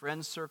 in a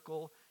friend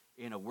circle,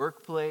 in a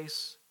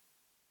workplace.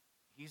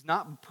 He's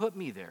not put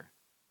me there.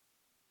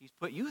 He's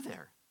put you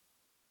there.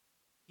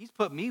 He's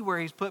put me where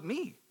he's put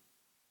me,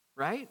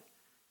 right?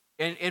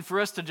 And for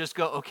us to just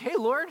go, okay,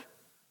 Lord,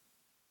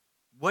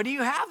 what do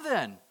you have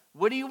then?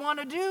 What do you want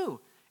to do?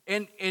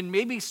 And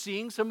maybe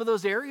seeing some of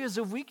those areas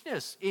of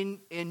weakness in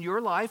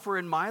your life or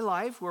in my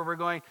life where we're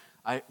going,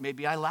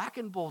 maybe I lack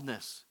in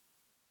boldness.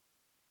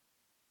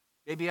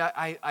 Maybe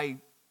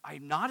I'm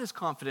not as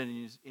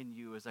confident in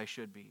you as I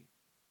should be.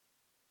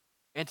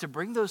 And to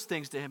bring those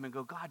things to him and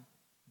go, God,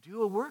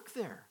 do a work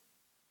there.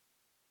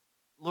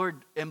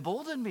 Lord,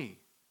 embolden me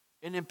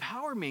and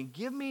empower me.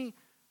 Give me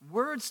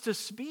words to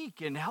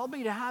speak and help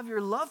me to have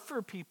your love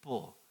for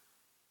people.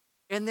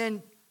 And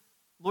then,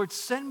 Lord,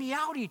 send me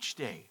out each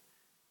day.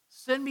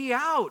 Send me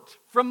out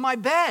from my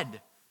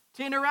bed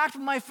to interact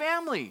with my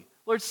family.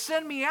 Lord,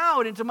 send me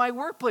out into my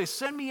workplace.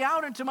 Send me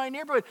out into my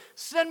neighborhood.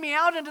 Send me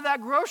out into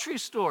that grocery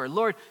store.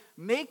 Lord,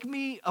 make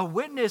me a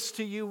witness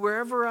to you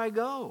wherever I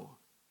go.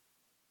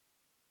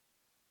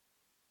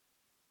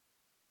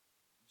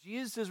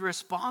 Jesus is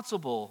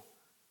responsible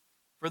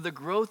for the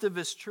growth of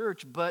his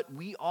church, but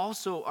we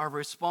also are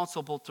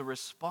responsible to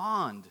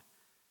respond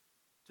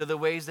to the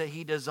ways that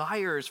he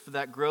desires for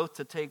that growth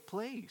to take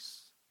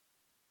place.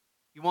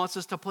 He wants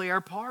us to play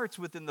our parts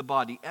within the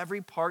body,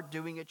 every part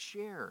doing its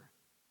share.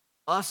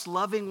 Us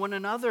loving one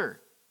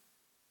another,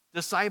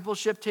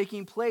 discipleship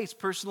taking place,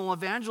 personal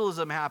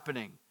evangelism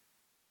happening,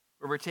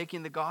 where we're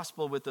taking the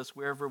gospel with us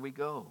wherever we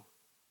go.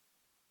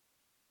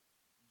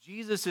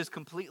 Jesus is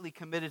completely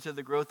committed to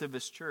the growth of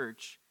his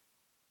church,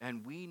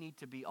 and we need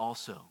to be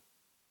also.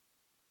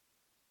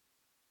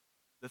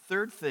 The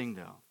third thing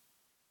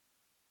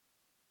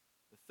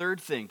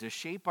to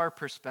shape our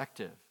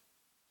perspective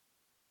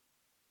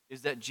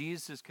is that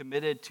Jesus is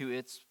committed to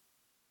its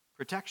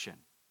protection,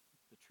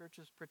 the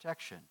church's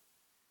protection.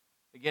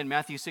 Again,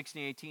 Matthew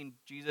 16:18,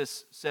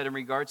 Jesus said in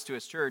regards to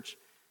his church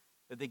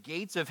that the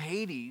gates of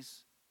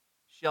Hades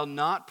shall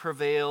not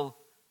prevail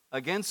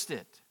against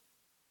it.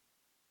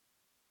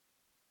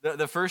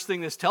 The first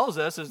thing this tells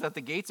us is that the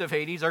gates of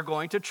Hades are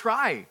going to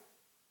try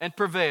and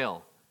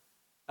prevail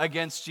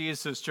against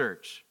Jesus'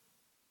 church.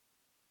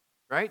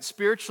 Right?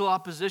 Spiritual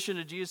opposition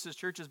to Jesus'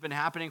 church has been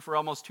happening for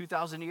almost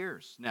 2,000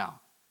 years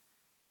now.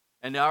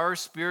 And our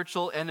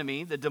spiritual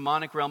enemy, the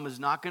demonic realm, is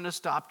not going to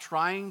stop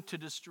trying to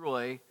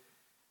destroy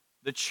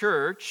the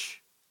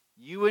church,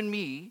 you and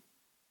me,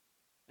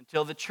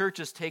 until the church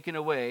is taken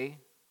away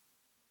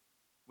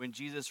when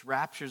Jesus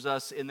raptures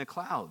us in the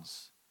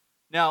clouds.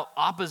 Now,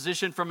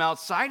 opposition from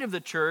outside of the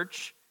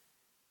church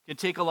can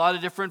take a lot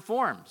of different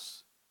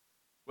forms,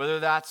 whether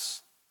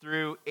that's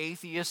through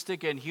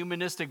atheistic and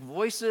humanistic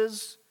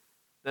voices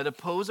that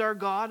oppose our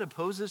God,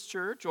 oppose his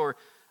church, or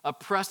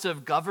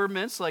oppressive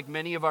governments like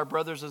many of our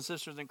brothers and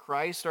sisters in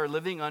Christ are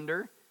living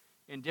under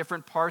in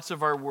different parts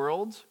of our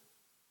world,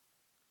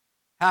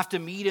 have to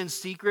meet in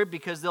secret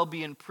because they'll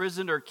be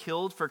imprisoned or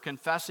killed for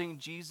confessing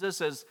Jesus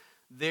as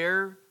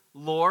their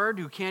Lord,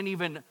 who can't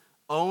even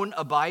own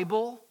a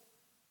Bible.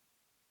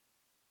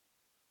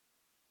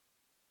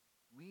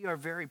 We are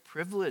very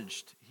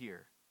privileged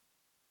here.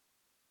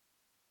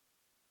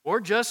 Or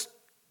just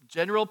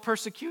general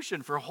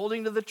persecution for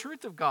holding to the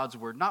truth of God's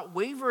word, not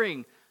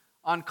wavering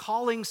on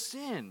calling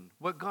sin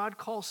what God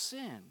calls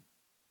sin.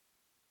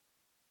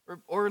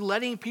 Or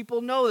letting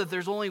people know that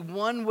there's only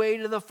one way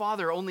to the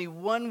Father, only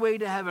one way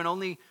to heaven,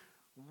 only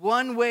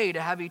one way to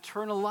have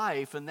eternal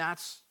life, and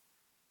that's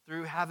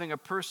through having a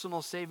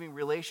personal saving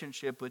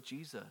relationship with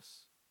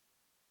Jesus.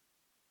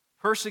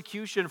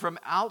 Persecution from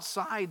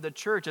outside the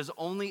church has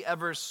only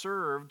ever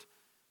served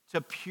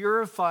to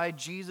purify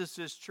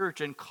Jesus'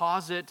 church and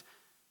cause it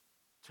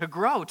to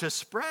grow, to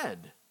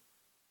spread.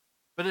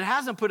 But it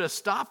hasn't put a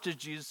stop to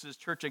Jesus'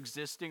 church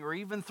existing or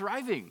even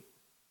thriving.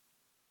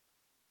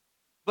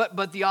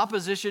 But the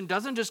opposition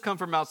doesn't just come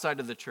from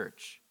outside of the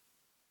church.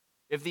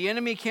 If the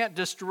enemy can't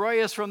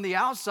destroy us from the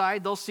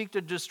outside, they'll seek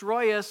to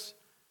destroy us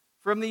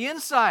from the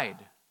inside.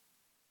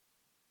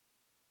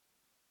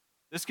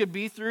 This could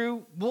be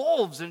through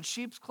wolves in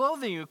sheep's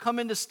clothing who come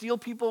in to steal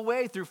people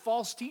away through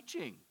false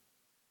teaching.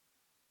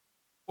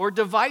 Or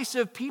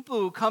divisive people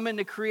who come in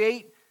to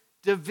create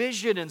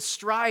division and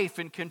strife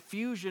and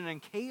confusion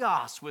and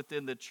chaos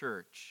within the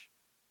church.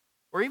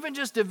 Or even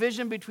just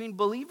division between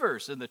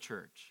believers in the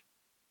church.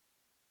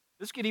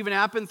 This could even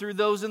happen through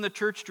those in the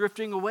church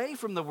drifting away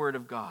from the Word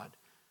of God.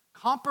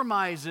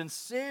 Compromise and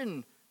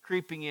sin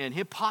creeping in.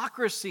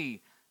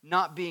 Hypocrisy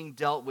not being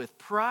dealt with.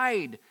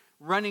 Pride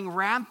running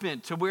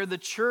rampant to where the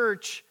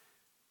church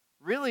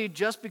really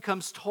just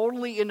becomes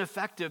totally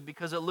ineffective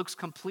because it looks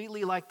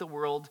completely like the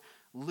world,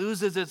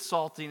 loses its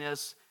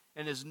saltiness,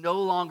 and is no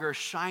longer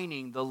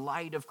shining the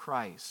light of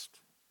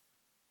Christ.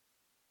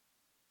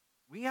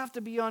 We have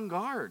to be on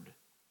guard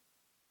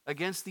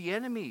against the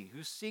enemy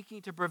who's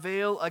seeking to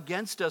prevail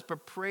against us,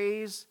 but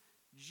praise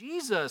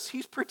Jesus,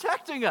 he's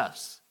protecting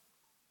us.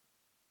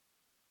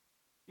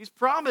 He's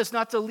promised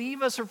not to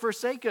leave us or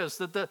forsake us,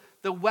 that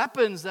the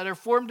weapons that are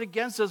formed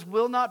against us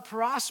will not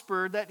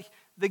prosper, that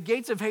the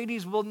gates of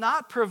Hades will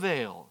not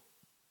prevail.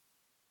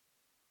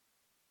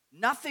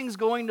 Nothing's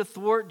going to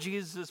thwart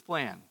Jesus'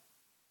 plan.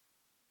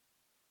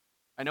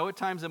 I know at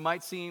times it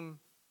might seem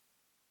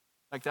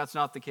like that's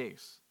not the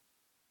case.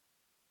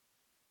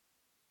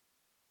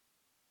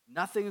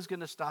 Nothing is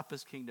going to stop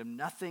his kingdom.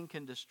 Nothing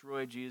can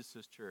destroy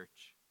Jesus'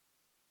 church.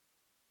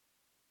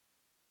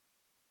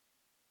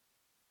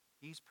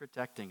 He's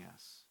protecting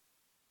us.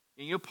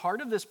 And part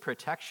of this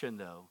protection,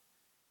 though,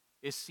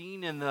 is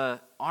seen in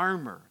the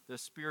armor, the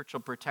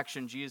spiritual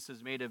protection Jesus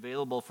has made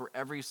available for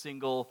every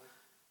single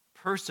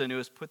person who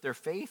has put their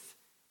faith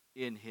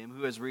in him,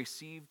 who has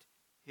received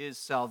his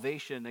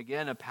salvation.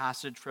 Again, a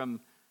passage from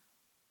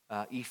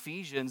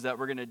Ephesians that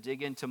we're going to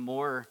dig into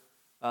more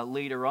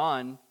later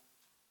on.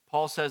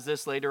 Paul says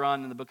this later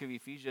on in the book of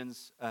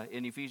Ephesians,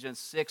 in Ephesians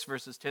 6,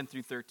 verses 10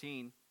 through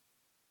 13.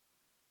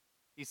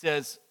 He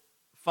says,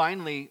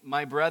 "Finally,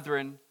 my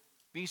brethren,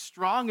 be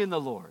strong in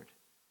the Lord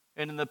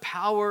and in the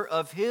power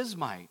of his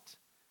might.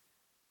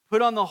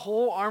 Put on the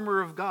whole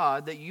armor of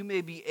God that you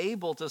may be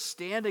able to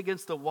stand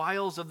against the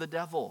wiles of the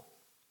devil.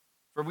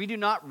 For we do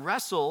not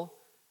wrestle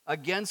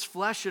against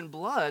flesh and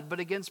blood, but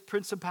against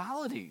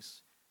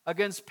principalities,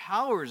 against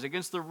powers,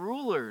 against the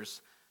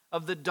rulers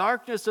of the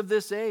darkness of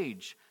this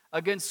age,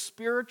 against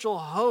spiritual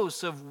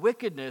hosts of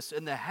wickedness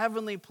in the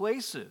heavenly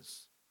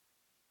places.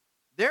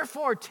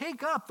 Therefore,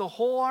 take up the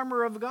whole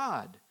armor of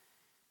God,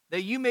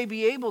 that you may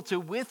be able to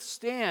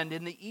withstand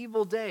in the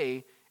evil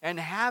day, and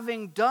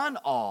having done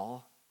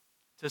all,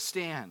 to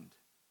stand."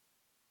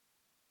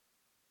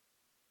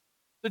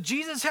 So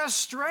Jesus has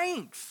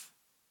strength,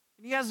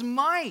 and he has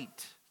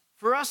might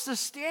for us to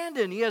stand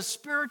in. He has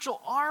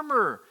spiritual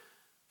armor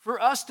for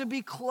us to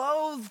be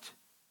clothed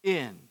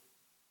in,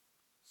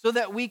 so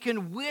that we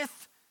can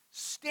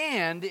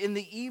withstand in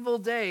the evil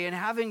day, and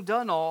having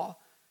done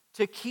all,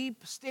 to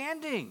keep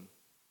standing.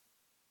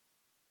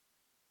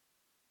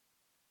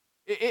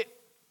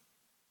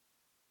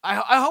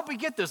 I hope we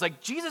get this. Like,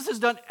 Jesus has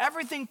done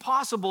everything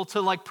possible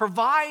to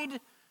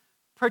provide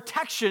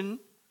protection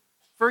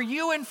for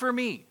you and for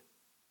me.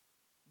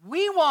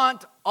 We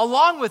want,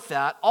 along with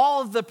that,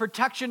 all of the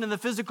protection in the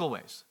physical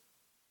ways,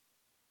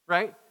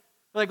 right?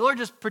 Lord,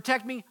 just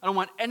protect me. I don't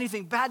want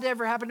anything bad to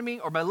ever happen to me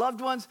or my loved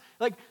ones.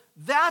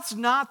 That's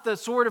not the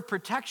sort of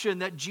protection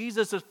that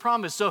Jesus has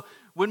promised. So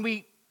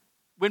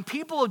when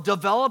people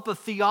develop a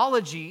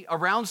theology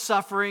around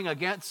suffering,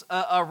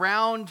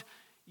 around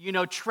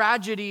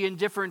tragedy and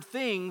different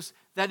things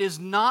that is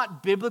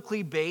not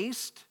biblically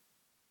based,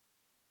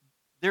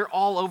 they're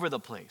all over the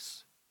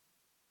place,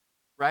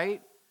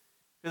 right?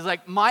 Because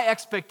my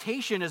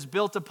expectation is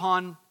built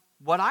upon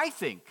what I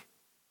think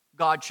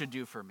God should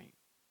do for me,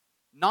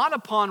 not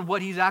upon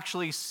what he's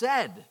actually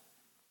said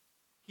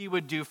he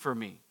would do for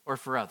me or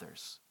for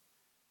others.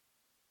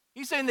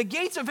 He's saying the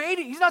gates of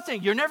Hades, he's not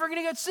saying you're never going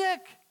to get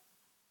sick.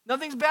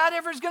 Nothing's bad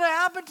ever is going to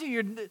happen to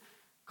you.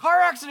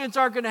 Car accidents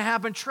aren't going to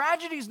happen.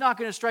 Tragedy's not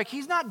going to strike.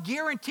 He's not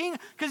guaranteeing,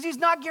 because he's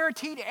not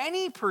guaranteed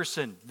any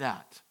person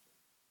that.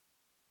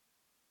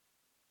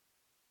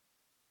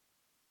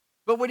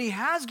 But what he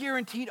has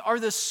guaranteed are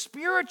the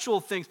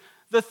spiritual things,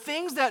 the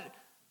things that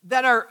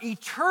are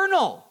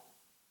eternal.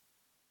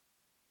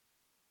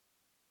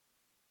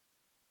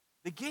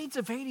 The gates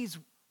of Hades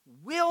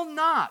will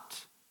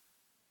not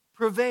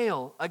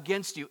prevail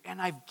against you.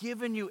 And I've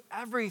given you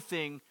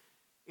everything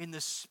in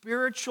the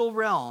spiritual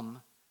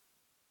realm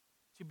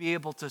to be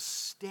able to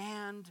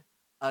stand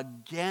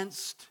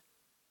against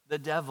the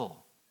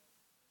devil.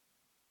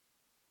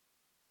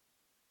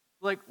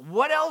 Like,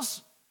 what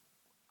else?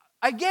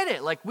 I get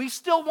it. Like, we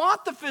still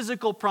want the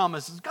physical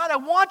promises. God, I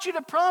want you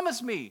to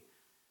promise me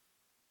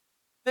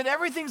that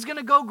everything's going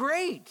to go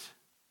great.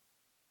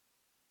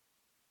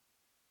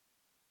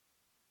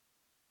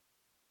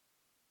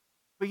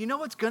 But you know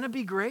what's going to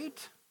be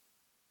great?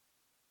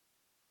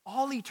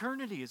 All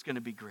eternity is going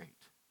to be great.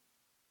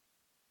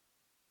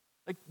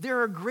 Like,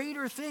 there are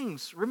greater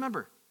things.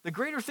 Remember, the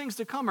greater things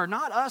to come are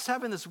not us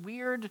having this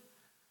weird,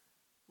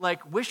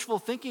 like, wishful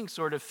thinking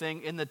sort of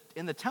thing in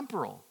the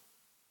temporal.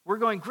 We're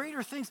going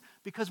greater things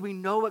because we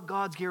know what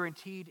God's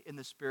guaranteed in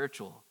the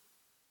spiritual,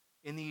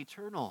 in the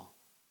eternal.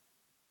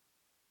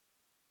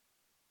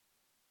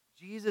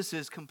 Jesus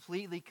is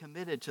completely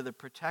committed to the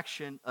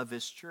protection of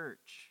his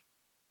church.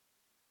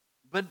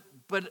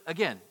 But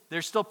again,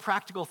 there's still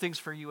practical things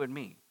for you and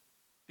me.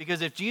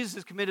 Because if Jesus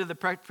is committed to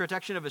the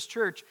protection of his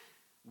church,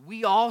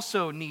 we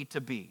also need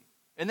to be.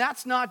 And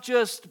that's not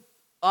just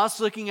us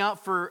looking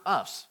out for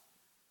us.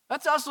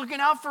 That's us looking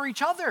out for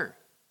each other.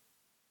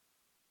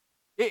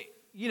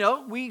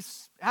 We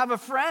have a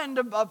friend,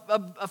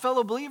 a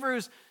fellow believer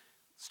who's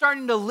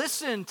starting to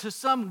listen to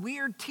some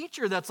weird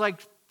teacher that's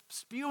like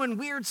spewing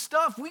weird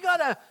stuff. We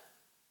gotta,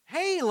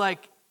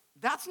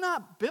 that's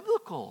not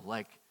biblical.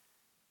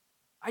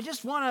 I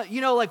just want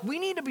to, we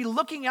need to be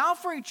looking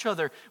out for each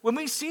other. When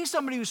we see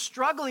somebody who's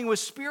struggling with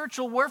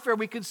spiritual warfare,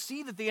 we can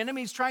see that the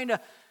enemy's trying to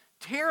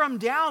tear them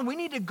down. We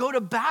need to go to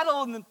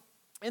battle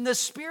in the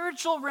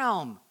spiritual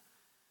realm.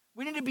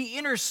 We need to be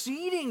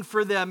interceding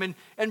for them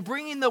and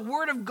bringing the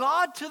word of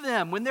God to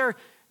them when they're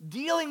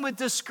dealing with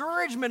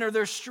discouragement or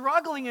they're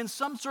struggling in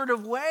some sort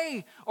of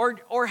way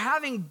or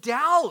having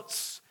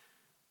doubts.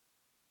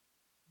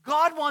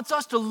 God wants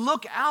us to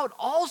look out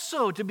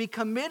also, to be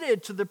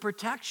committed to the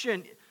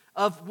protection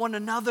of one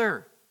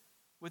another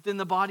within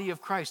the body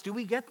of Christ. Do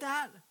we get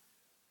that?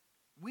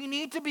 We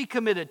need to be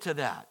committed to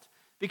that.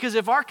 Because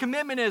if our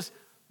commitment is,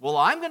 well,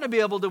 I'm going to be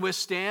able to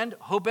withstand,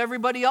 hope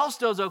everybody else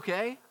does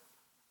okay.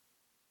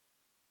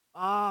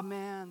 Oh,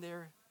 man,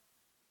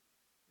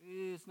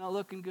 it's not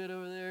looking good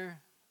over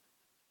there.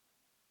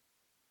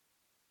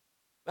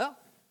 Well,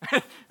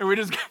 and we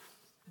just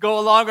go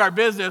along our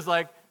business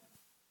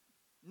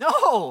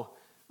no,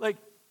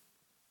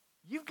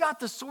 you've got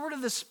the sword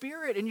of the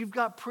Spirit and you've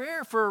got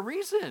prayer for a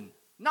reason.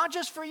 Not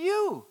just for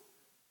you,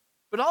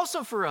 but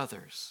also for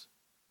others.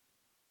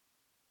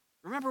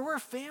 Remember, we're a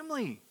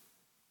family.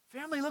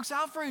 Family looks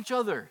out for each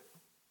other.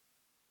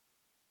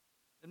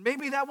 And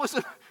maybe that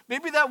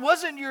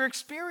wasn't your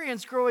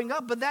experience growing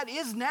up, but that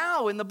is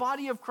now in the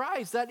body of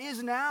Christ. That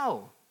is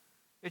now.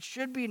 It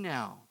should be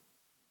now.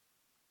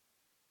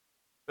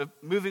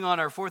 But moving on,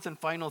 our fourth and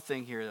final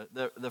thing here,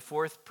 the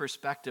fourth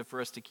perspective for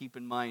us to keep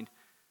in mind.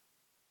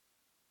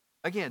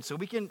 Again, so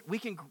we can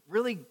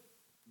really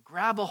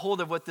grab a hold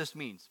of what this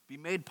means. Be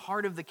made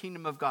part of the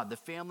kingdom of God, the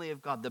family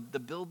of God, the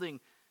building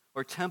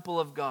or temple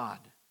of God.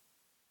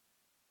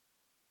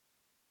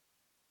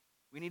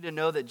 We need to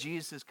know that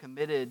Jesus is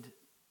committed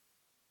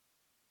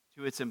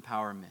to its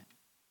empowerment,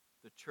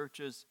 the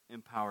church's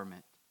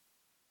empowerment.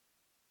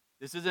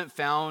 This isn't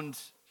found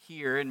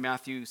here in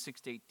Matthew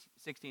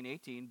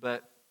 16:18,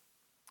 but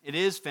it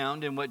is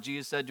found in what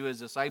Jesus said to his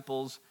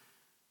disciples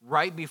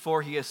right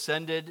before he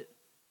ascended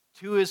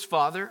to his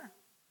Father,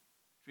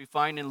 which we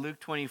find in Luke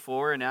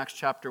 24 and Acts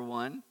chapter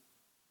 1.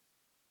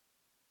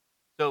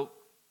 So,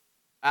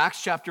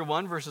 Acts chapter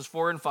 1, verses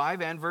 4 and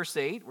 5 and verse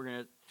 8, we're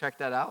going to check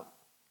that out.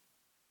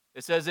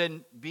 It says,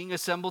 "And being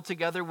assembled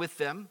together with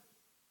them,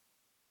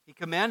 he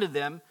commanded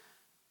them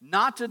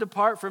not to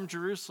depart from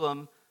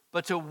Jerusalem,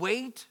 but to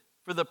wait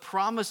for the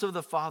promise of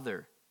the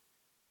Father,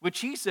 which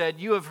he said,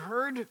 'You have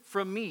heard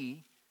from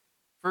me,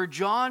 for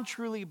John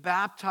truly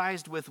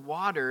baptized with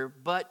water,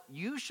 but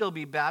you shall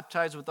be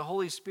baptized with the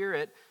Holy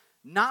Spirit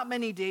not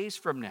many days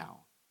from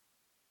now.'"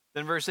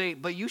 Then verse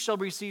 8, "But you shall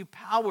receive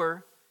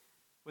power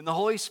when the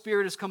Holy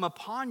Spirit has come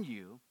upon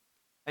you,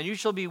 and you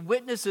shall be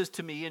witnesses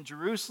to me in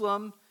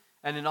Jerusalem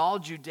and in all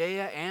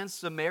Judea and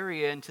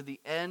Samaria and to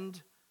the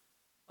end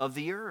of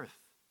the earth."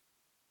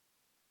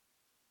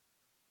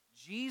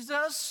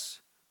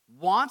 Jesus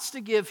wants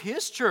to give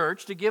his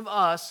church, to give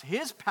us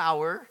his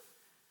power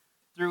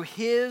through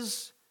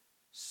his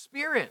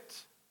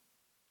Spirit.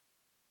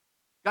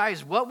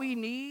 Guys, what we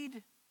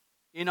need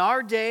in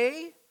our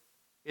day,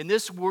 in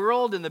this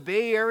world, in the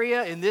Bay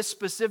Area, in this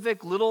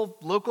specific little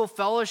local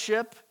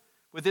fellowship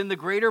within the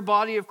greater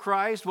body of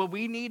Christ, what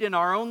we need in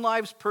our own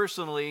lives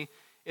personally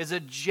is a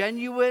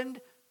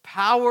genuine,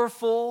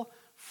 powerful,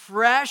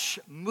 fresh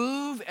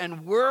move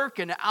and work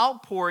and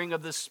outpouring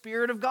of the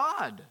Spirit of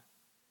God.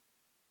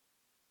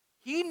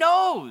 He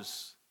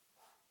knows.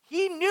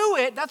 He knew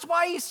it. That's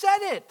why he said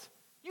it.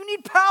 You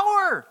need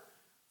power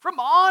from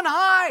on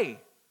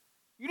high.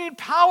 You need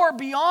power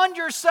beyond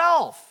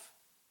yourself.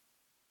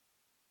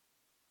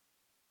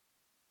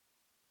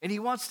 And he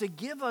wants to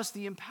give us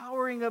the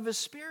empowering of his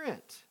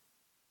Spirit.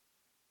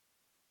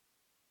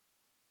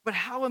 But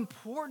how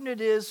important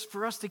it is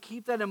for us to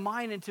keep that in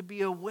mind and to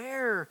be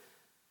aware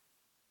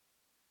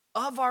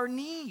of our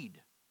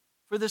need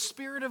for the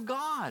Spirit of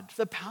God,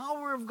 the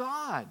power of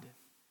God.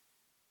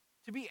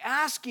 to be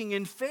asking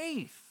in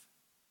faith,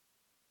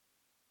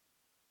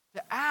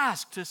 to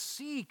ask, to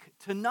seek,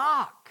 to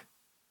knock.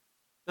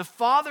 The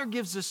Father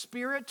gives the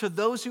Spirit to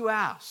those who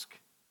ask.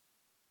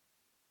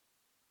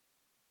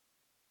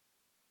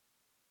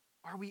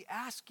 Are we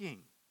asking?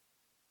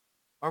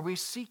 Are we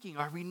seeking?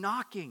 Are we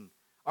knocking?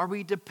 Are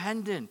we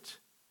dependent?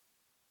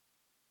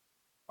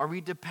 Are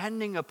we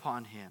depending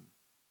upon Him?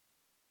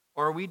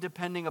 Or are we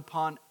depending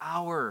upon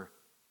our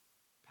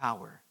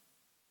power?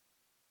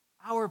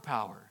 Our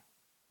power.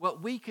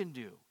 What we can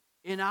do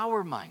in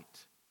our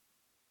might.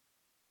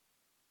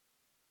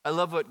 I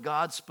love what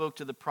God spoke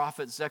to the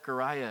prophet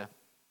Zechariah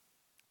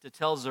to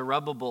tell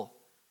Zerubbabel,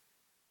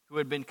 who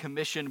had been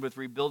commissioned with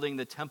rebuilding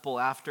the temple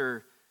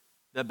after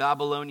the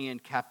Babylonian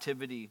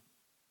captivity.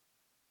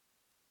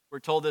 We're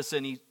told this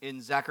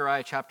in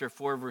Zechariah chapter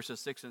 4,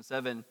 verses 6 and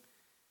 7.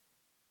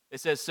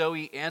 It says, "So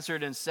he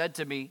answered and said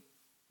to me,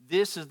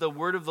 this is the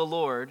word of the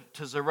Lord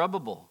to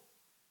Zerubbabel,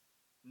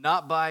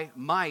 not by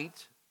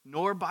might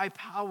nor by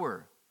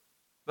power,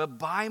 but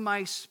by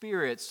my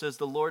Spirit, says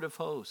the Lord of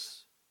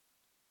hosts.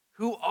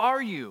 Who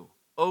are you,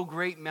 O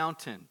great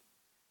mountain?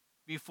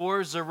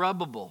 Before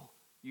Zerubbabel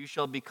you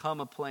shall become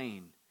a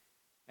plain,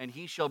 and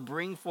he shall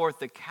bring forth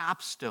the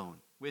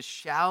capstone with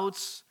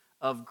shouts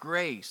of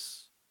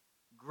grace,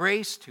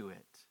 grace to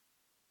it."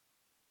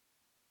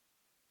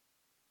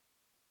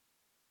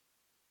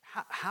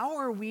 How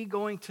are we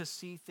going to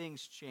see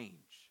things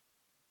change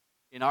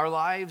in our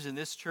lives, in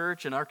this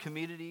church, in our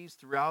communities,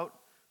 throughout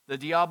the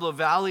Diablo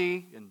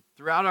Valley, and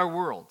throughout our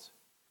world?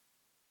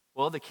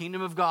 Well, the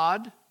kingdom of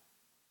God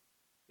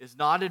is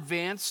not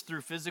advanced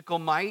through physical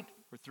might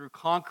or through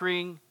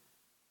conquering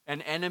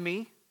an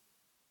enemy.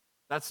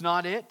 That's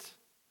not it.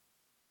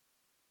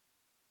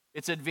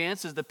 It's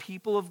advanced as the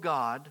people of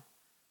God,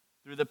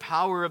 through the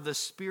power of the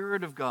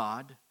Spirit of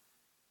God,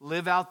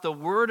 live out the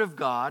Word of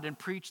God and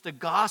preach the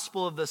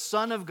gospel of the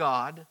Son of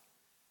God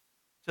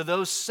to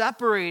those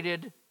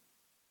separated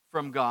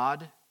from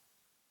God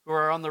who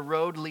are on the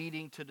road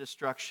leading to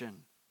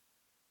destruction.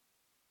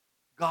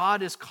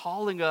 God is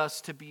calling us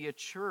to be a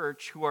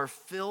church who are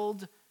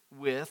filled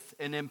with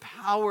and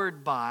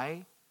empowered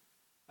by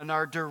and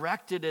are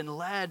directed and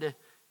led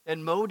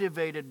and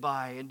motivated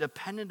by and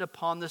dependent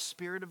upon the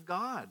Spirit of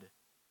God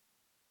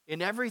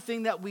in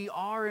everything that we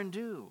are and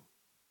do.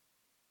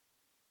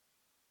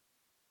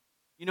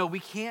 You know,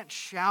 we can't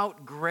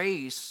shout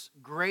grace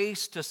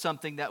to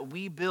something that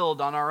we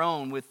build on our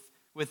own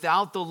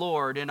without the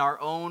Lord in our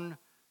own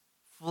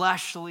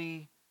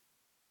fleshly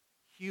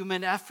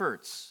human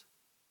efforts.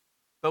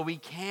 But we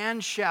can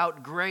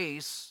shout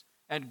grace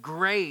and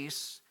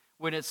grace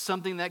when it's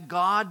something that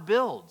God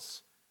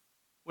builds,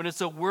 when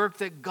it's a work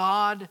that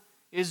God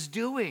is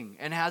doing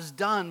and has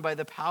done by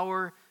the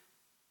power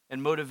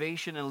and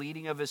motivation and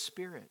leading of His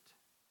Spirit.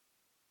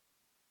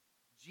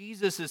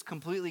 Jesus is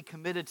completely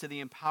committed to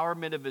the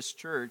empowerment of His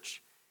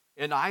church,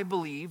 and I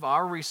believe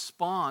our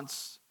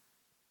response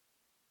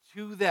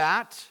to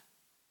that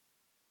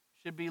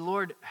should be,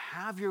 Lord,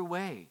 have your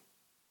way.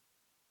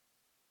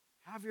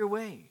 Have your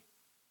way.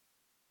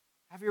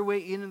 Have your way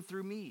in and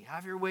through me.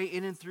 Have your way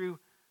in and through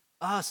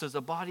us as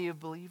a body of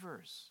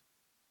believers.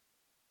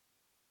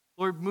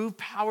 Lord, move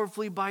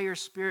powerfully by your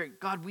Spirit.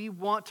 God, we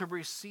want to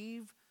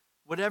receive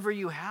whatever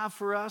you have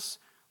for us.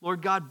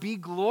 Lord God, be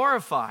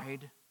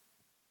glorified.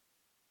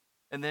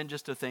 And then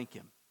just to thank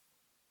Him,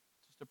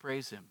 just to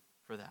praise Him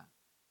for that.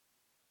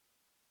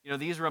 You know,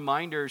 these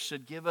reminders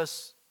should give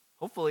us,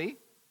 hopefully,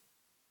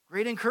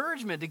 great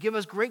encouragement, to give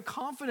us great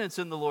confidence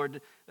in the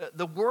Lord.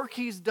 The work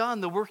He's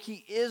done, the work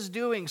He is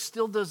doing,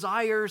 still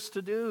desires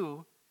to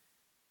do.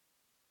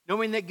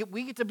 Knowing that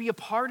we get to be a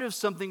part of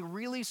something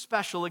really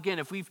special. Again,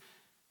 if we've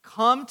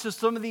come to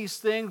some of these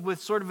things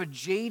with sort of a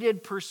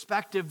jaded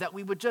perspective, that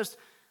we would just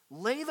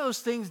lay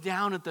those things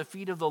down at the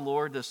feet of the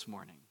Lord this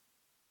morning.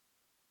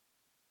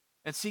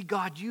 And see,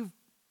 God, you've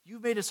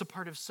made us a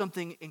part of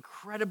something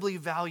incredibly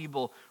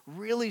valuable,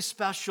 really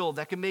special,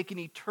 that can make an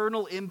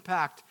eternal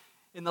impact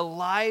in the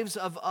lives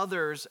of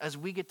others as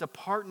we get to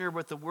partner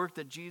with the work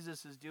that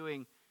Jesus is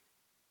doing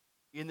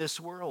in this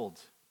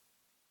world.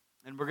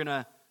 And we're going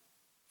to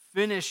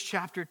finish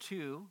chapter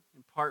 2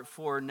 in part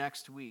 4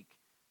 next week.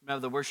 I'm going to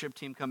have the worship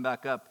team come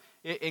back up.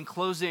 In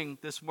closing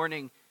this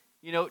morning,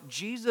 you know,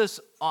 Jesus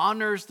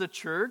honors the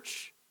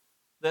church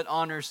that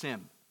honors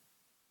Him.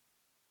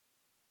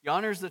 He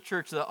honors the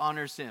church that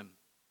honors Him.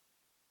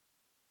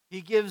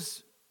 He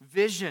gives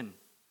vision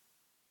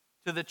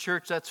to the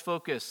church that's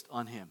focused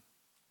on Him.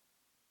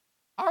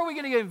 How are we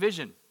going to get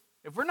vision?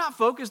 If we're not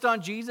focused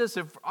on Jesus,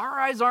 if our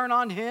eyes aren't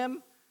on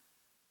Him,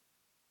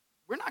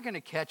 we're not going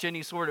to catch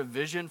any sort of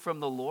vision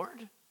from the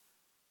Lord.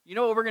 You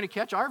know what we're going to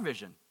catch? Our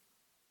vision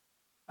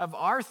of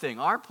our thing,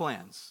 our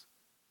plans.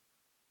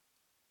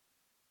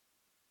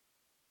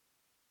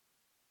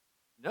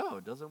 No,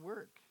 it doesn't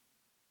work.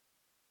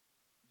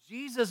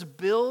 Jesus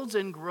builds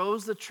and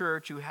grows the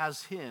church who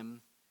has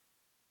Him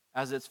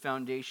as its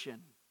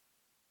foundation.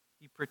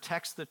 He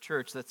protects the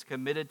church that's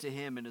committed to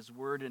Him and His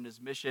word and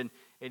His mission,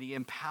 and He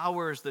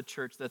empowers the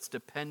church that's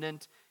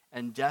dependent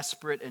and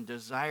desperate and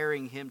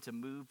desiring Him to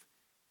move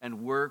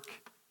and work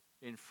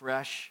in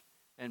fresh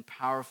and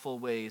powerful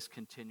ways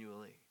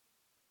continually.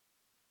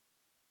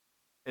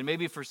 And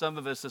maybe for some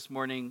of us this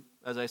morning,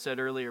 as I said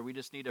earlier, we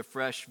just need a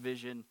fresh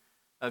vision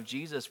of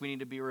Jesus. We need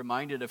to be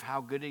reminded of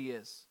how good he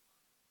is,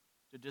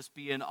 to just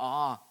be in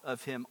awe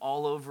of him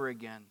all over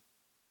again.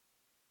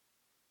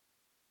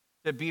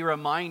 To be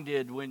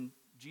reminded when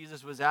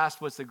Jesus was asked,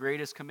 what's the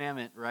greatest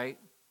commandment, right?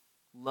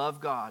 Love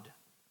God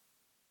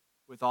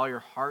with all your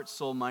heart,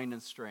 soul, mind,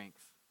 and strength.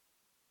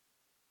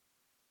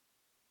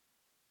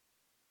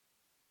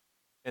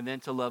 And then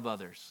to love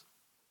others,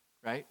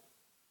 right?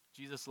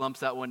 Jesus lumps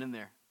that one in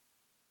there.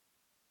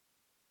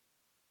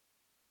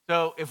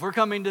 So if we're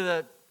coming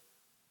to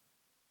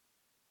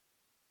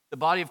the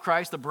body of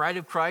Christ, the bride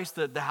of Christ,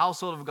 the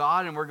household of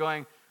God, and we're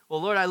going,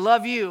 well, Lord, I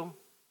love you,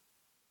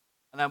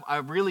 and I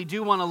really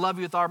do want to love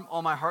you with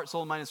all my heart,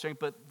 soul, mind, and strength,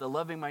 but the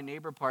loving my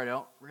neighbor part, I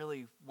don't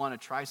really want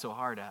to try so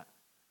hard at.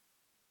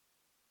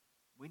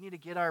 We need to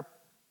get our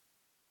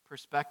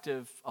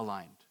perspective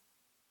aligned.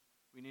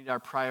 We need our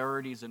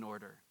priorities in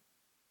order.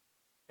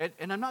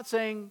 And I'm not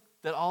saying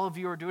that all of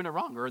you are doing it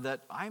wrong or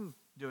that I'm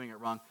doing it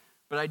wrong,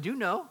 but I do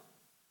know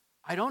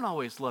I don't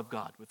always love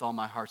God with all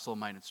my heart, soul,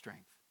 mind, and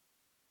strength.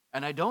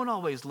 And I don't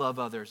always love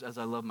others as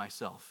I love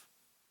myself.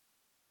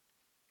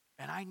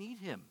 And I need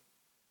him.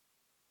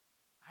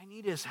 I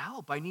need his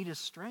help. I need his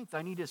strength.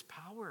 I need his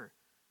power.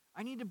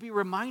 I need to be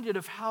reminded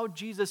of how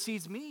Jesus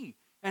sees me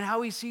and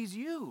how he sees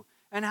you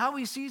and how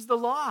he sees the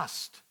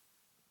lost.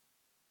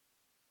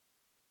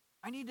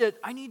 I need the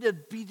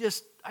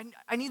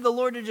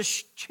Lord to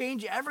just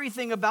change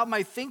everything about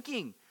my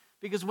thinking.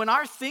 Because when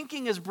our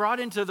thinking is brought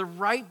into the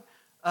right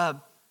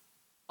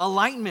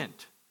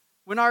alignment,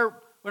 when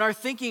our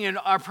thinking and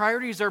our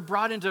priorities are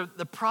brought into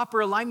the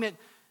proper alignment,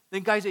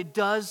 then guys, it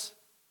does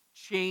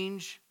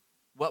change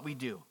what we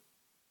do.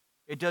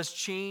 It does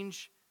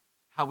change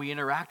how we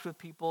interact with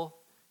people.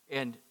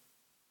 And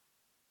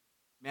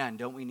man,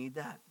 don't we need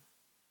that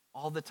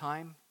all the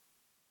time?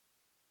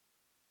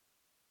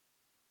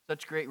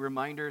 Such great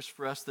reminders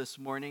for us this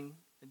morning.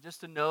 And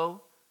just to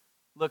know,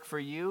 look, for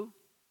you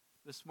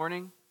this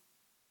morning,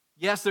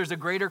 yes, there's a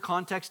greater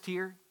context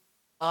here,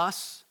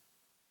 us,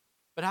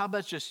 but how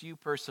about just you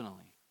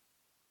personally?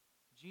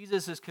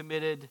 Jesus is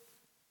committed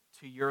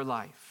to your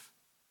life.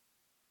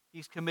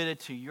 He's committed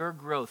to your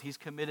growth. He's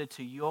committed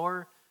to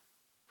your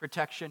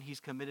protection.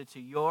 He's committed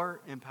to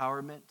your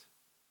empowerment.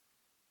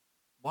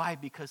 Why?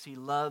 Because he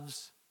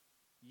loves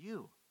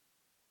you.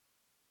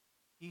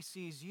 He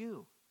sees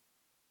you.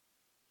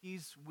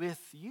 He's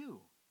with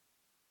you.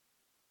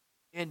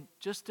 And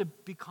just to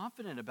be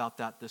confident about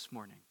that this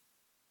morning.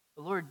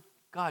 The Lord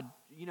God,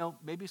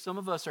 maybe some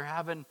of us are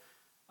having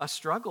a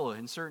struggle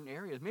in certain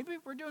areas. Maybe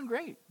we're doing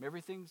great.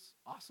 Everything's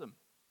awesome.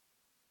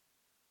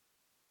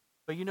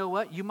 But you know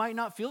what? You might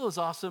not feel as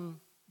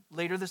awesome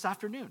later this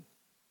afternoon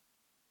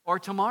or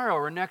tomorrow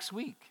or next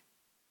week.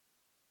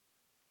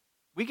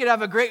 We could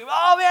have a great,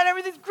 oh man,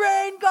 everything's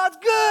great and God's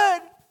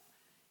good.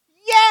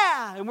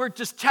 Yeah. And we're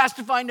just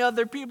testifying to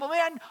other people,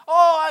 man,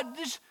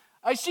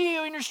 I see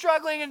you and you're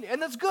struggling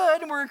and that's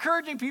good. And we're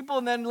encouraging people.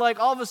 And then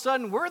all of a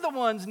sudden we're the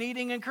ones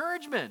needing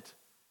encouragement.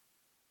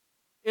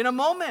 In a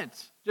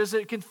moment, just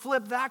it can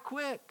flip that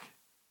quick.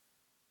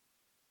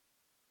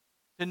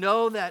 To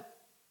know that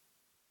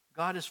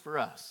God is for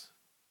us.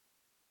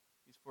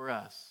 He's for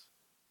us.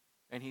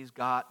 And he's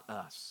got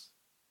us.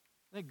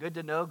 Isn't it good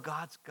to know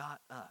God's got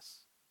us?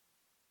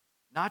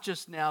 Not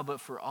just now,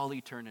 but for all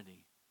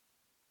eternity.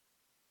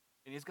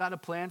 And he's got a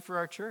plan for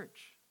our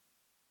church.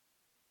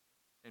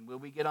 And will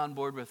we get on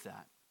board with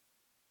that?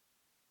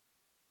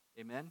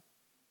 Amen?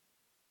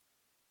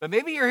 But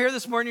maybe you're here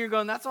this morning, you're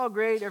going, that's all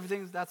great,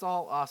 that's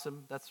all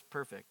awesome, that's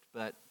perfect.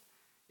 But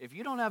if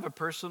you don't have a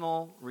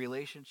personal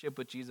relationship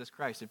with Jesus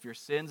Christ, if your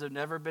sins have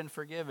never been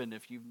forgiven,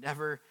 if you've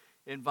never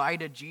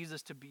invited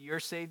Jesus to be your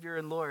Savior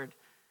and Lord,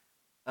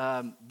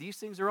 these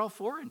things are all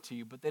foreign to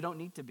you, but they don't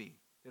need to be.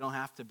 They don't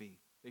have to be.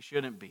 They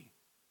shouldn't be.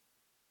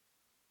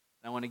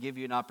 And I want to give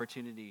you an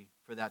opportunity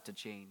for that to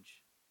change.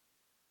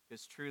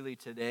 Because truly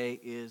today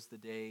is the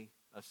day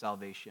of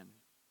salvation.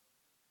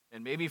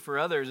 And maybe for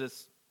others,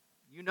 it's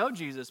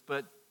Jesus,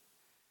 but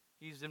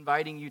he's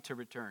inviting you to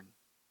return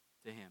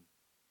to him.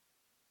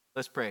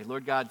 Let's pray.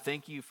 Lord God,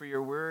 thank you for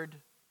your word.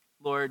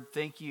 Lord,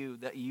 thank you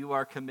that you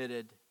are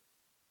committed.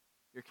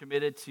 You're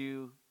committed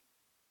to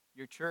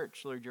your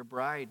church, Lord, your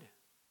bride.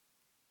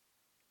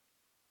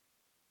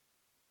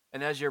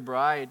 And as your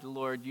bride,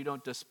 Lord, you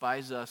don't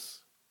despise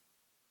us.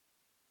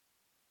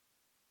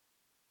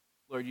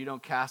 Lord, you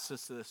don't cast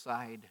us to the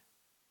side.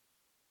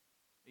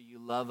 You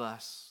love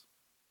us.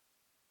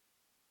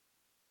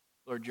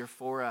 Lord, you're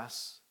for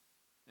us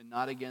and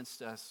not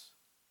against us.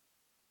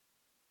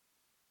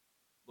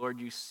 Lord,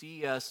 you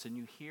see us and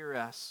you hear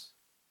us.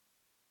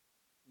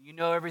 You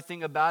know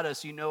everything about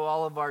us. You know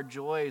all of our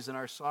joys and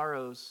our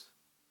sorrows.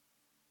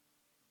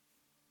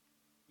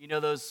 You know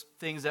those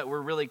things that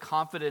we're really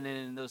confident in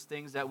and those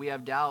things that we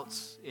have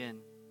doubts in.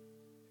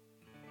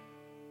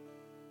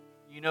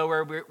 You know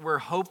where we're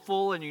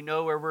hopeful and you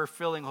know where we're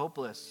feeling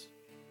hopeless.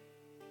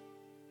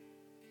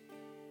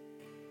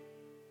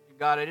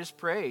 God, I just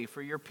pray for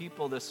your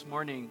people this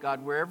morning,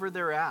 God, wherever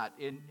they're at,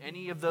 in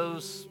any of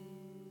those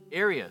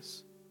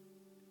areas.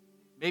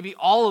 Maybe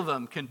all of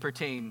them can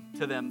pertain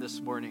to them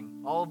this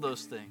morning, all of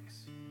those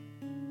things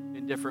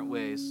in different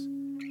ways.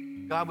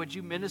 God, would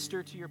you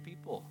minister to your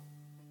people?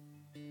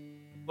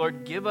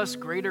 Lord, give us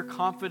greater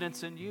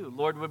confidence in you.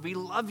 Lord, would we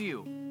love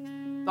you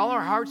with all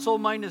our heart, soul,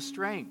 mind, and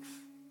strength?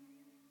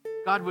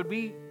 God, would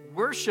we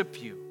worship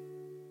you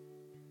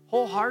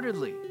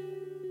wholeheartedly?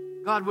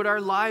 God, would our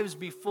lives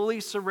be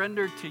fully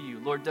surrendered to you,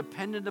 Lord,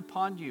 dependent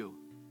upon you?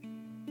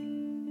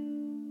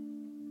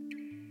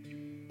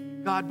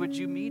 God, would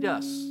you meet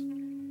us?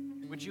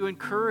 Would you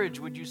encourage?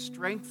 Would you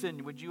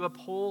strengthen? Would you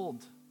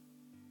uphold?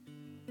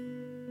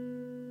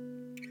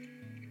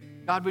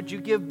 God, would you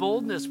give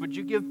boldness? Would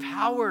you give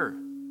power?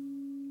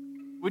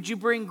 Would you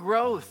bring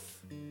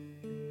growth?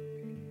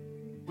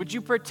 Would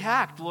you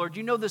protect, Lord?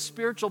 You know the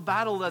spiritual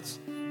battle that's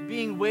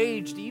being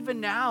waged even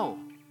now.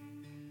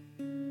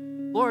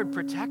 Lord,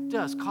 protect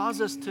us.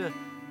 Cause us to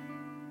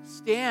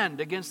stand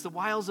against the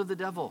wiles of the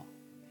devil,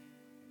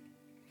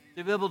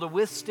 to be able to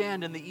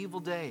withstand in the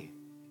evil day.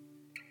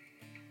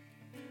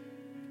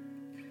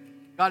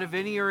 God, if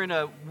any are in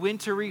a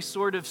wintry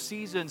sort of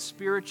season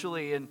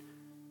spiritually, and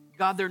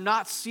God, they're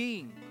not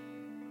seeing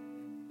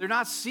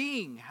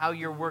how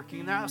you're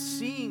working. They're not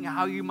seeing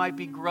how you might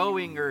be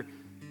growing or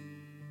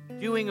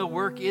doing a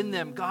work in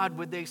them. God,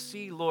 would they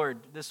see, Lord,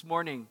 this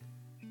morning,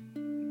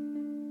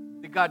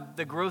 God,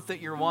 the growth that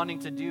you're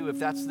wanting to do, if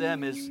that's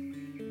them,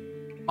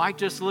 might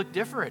just look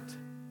different.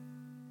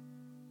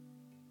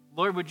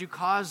 Lord, would you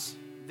cause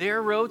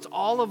their roots,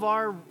 all of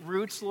our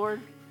roots,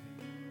 Lord,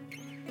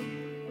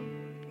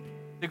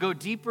 to go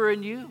deeper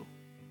in you?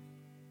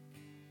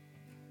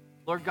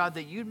 Lord God,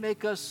 that you'd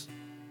make us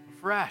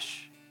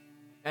fresh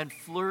and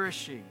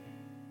flourishing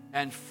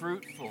and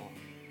fruitful.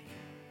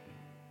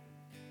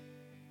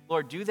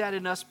 Lord, do that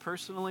in us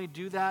personally.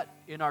 Do that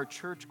in our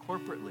church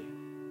corporately.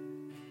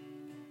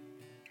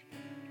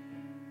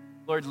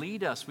 Lord,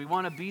 lead us. We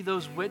want to be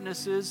those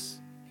witnesses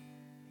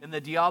in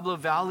the Diablo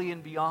Valley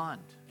and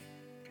beyond,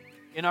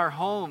 in our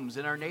homes,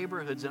 in our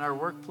neighborhoods, in our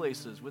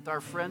workplaces, with our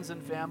friends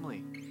and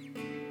family.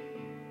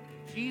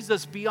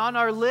 Jesus, be on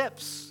our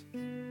lips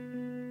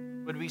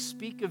when we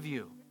speak of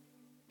you.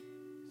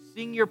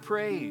 Sing your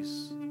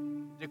praise.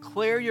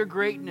 Declare your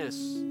greatness.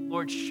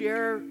 Lord,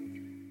 share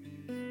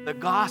the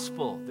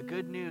gospel, the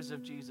good news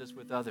of Jesus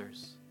with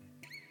others.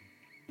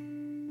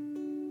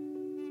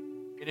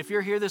 And if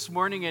you're here this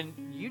morning and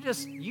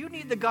you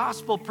need the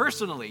gospel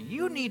personally,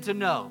 you need to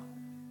know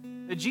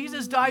that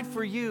Jesus died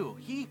for you.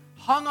 He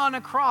hung on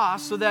a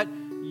cross so that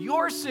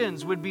your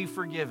sins would be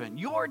forgiven.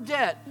 Your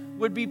debt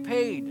would be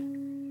paid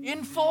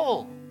in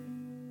full.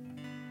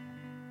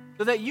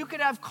 So that you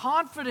could have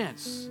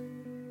confidence.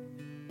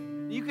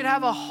 You could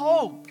have a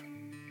hope,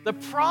 the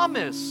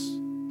promise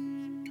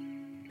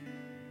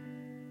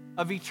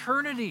of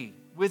eternity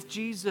with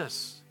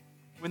Jesus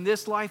when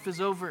this life is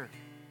over.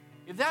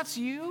 If that's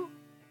you,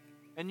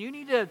 and you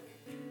need to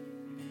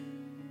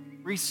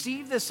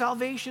receive the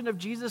salvation of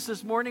Jesus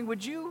this morning,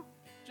 would you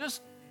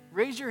just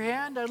raise your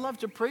hand? I'd love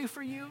to pray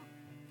for you.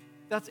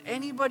 If that's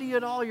anybody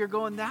at all, you're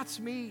going, that's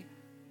me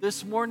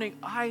this morning.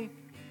 I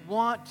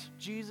want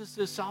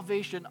Jesus'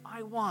 salvation.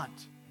 I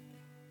want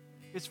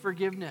his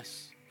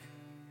forgiveness.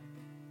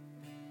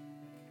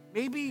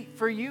 Maybe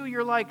for you,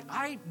 you're like,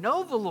 I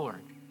know the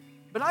Lord,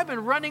 but I've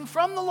been running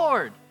from the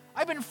Lord.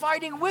 I've been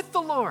fighting with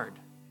the Lord.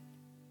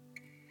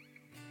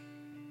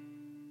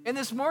 And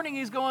this morning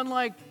he's going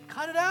like,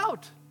 cut it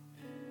out.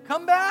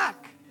 Come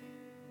back.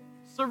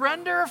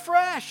 Surrender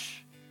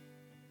afresh.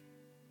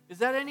 Is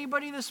that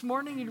anybody this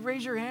morning? You'd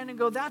raise your hand and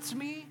go, that's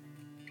me.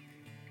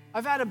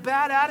 I've had a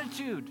bad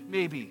attitude,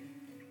 maybe,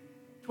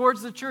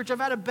 towards the church. I've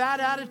had a bad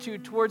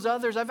attitude towards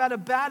others. I've had a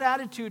bad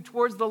attitude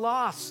towards the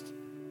lost.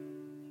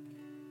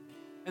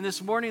 And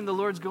this morning the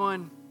Lord's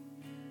going,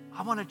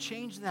 I want to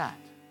change that.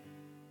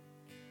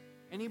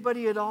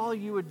 Anybody at all,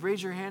 you would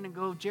raise your hand and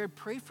go, Jared,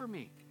 pray for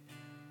me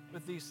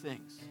with these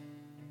things.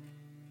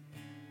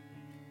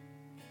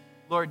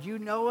 Lord, you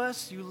know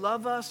us, you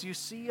love us, you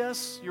see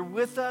us, you're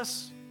with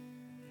us.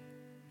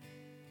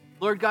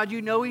 Lord God,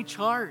 you know each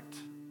heart.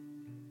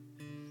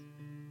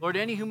 Lord,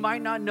 any who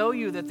might not know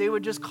you, that they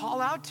would just call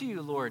out to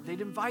you, Lord.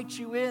 They'd invite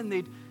you in.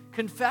 They'd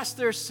confess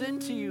their sin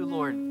to you,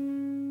 Lord.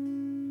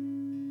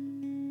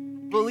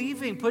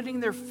 Believing, putting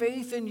their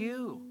faith in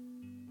you,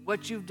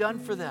 what you've done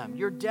for them,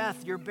 your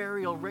death, your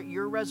burial,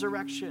 your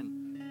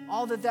resurrection,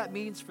 all that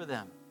means for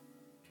them.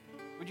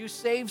 Would you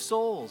save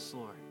souls,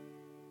 Lord?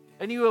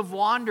 And you have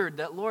wandered,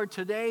 that, Lord,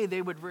 today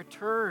they would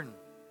return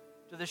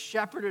to the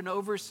shepherd and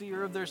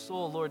overseer of their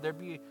soul. Lord, there'd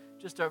be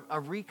just a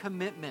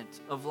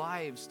recommitment of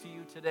lives to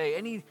you today.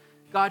 Any,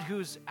 God,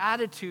 whose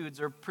attitudes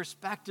or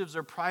perspectives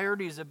or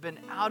priorities have been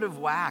out of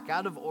whack,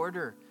 out of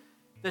order,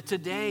 that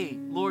today,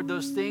 Lord,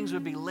 those things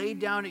would be laid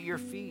down at your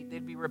feet.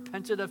 They'd be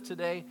repented of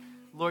today.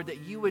 Lord,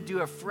 that you would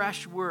do a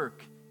fresh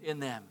work in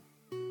them.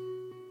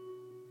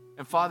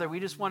 And Father, we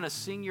just want to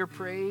sing your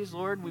praise,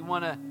 Lord. We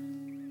want to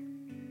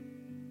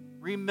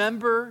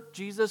remember,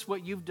 Jesus,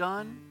 what you've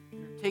done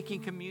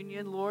taking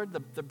communion, Lord,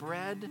 the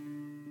bread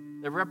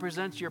that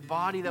represents your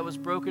body that was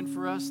broken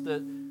for us,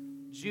 the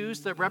juice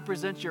that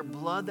represents your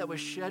blood that was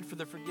shed for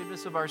the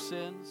forgiveness of our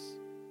sins.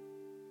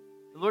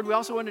 Lord, we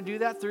also want to do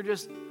that through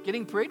just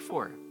getting prayed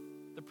for,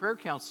 the prayer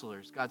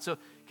counselors, God. So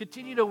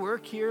continue to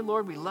work here,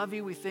 Lord. We love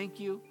you. We thank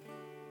you.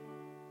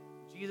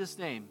 In Jesus'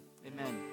 name, amen.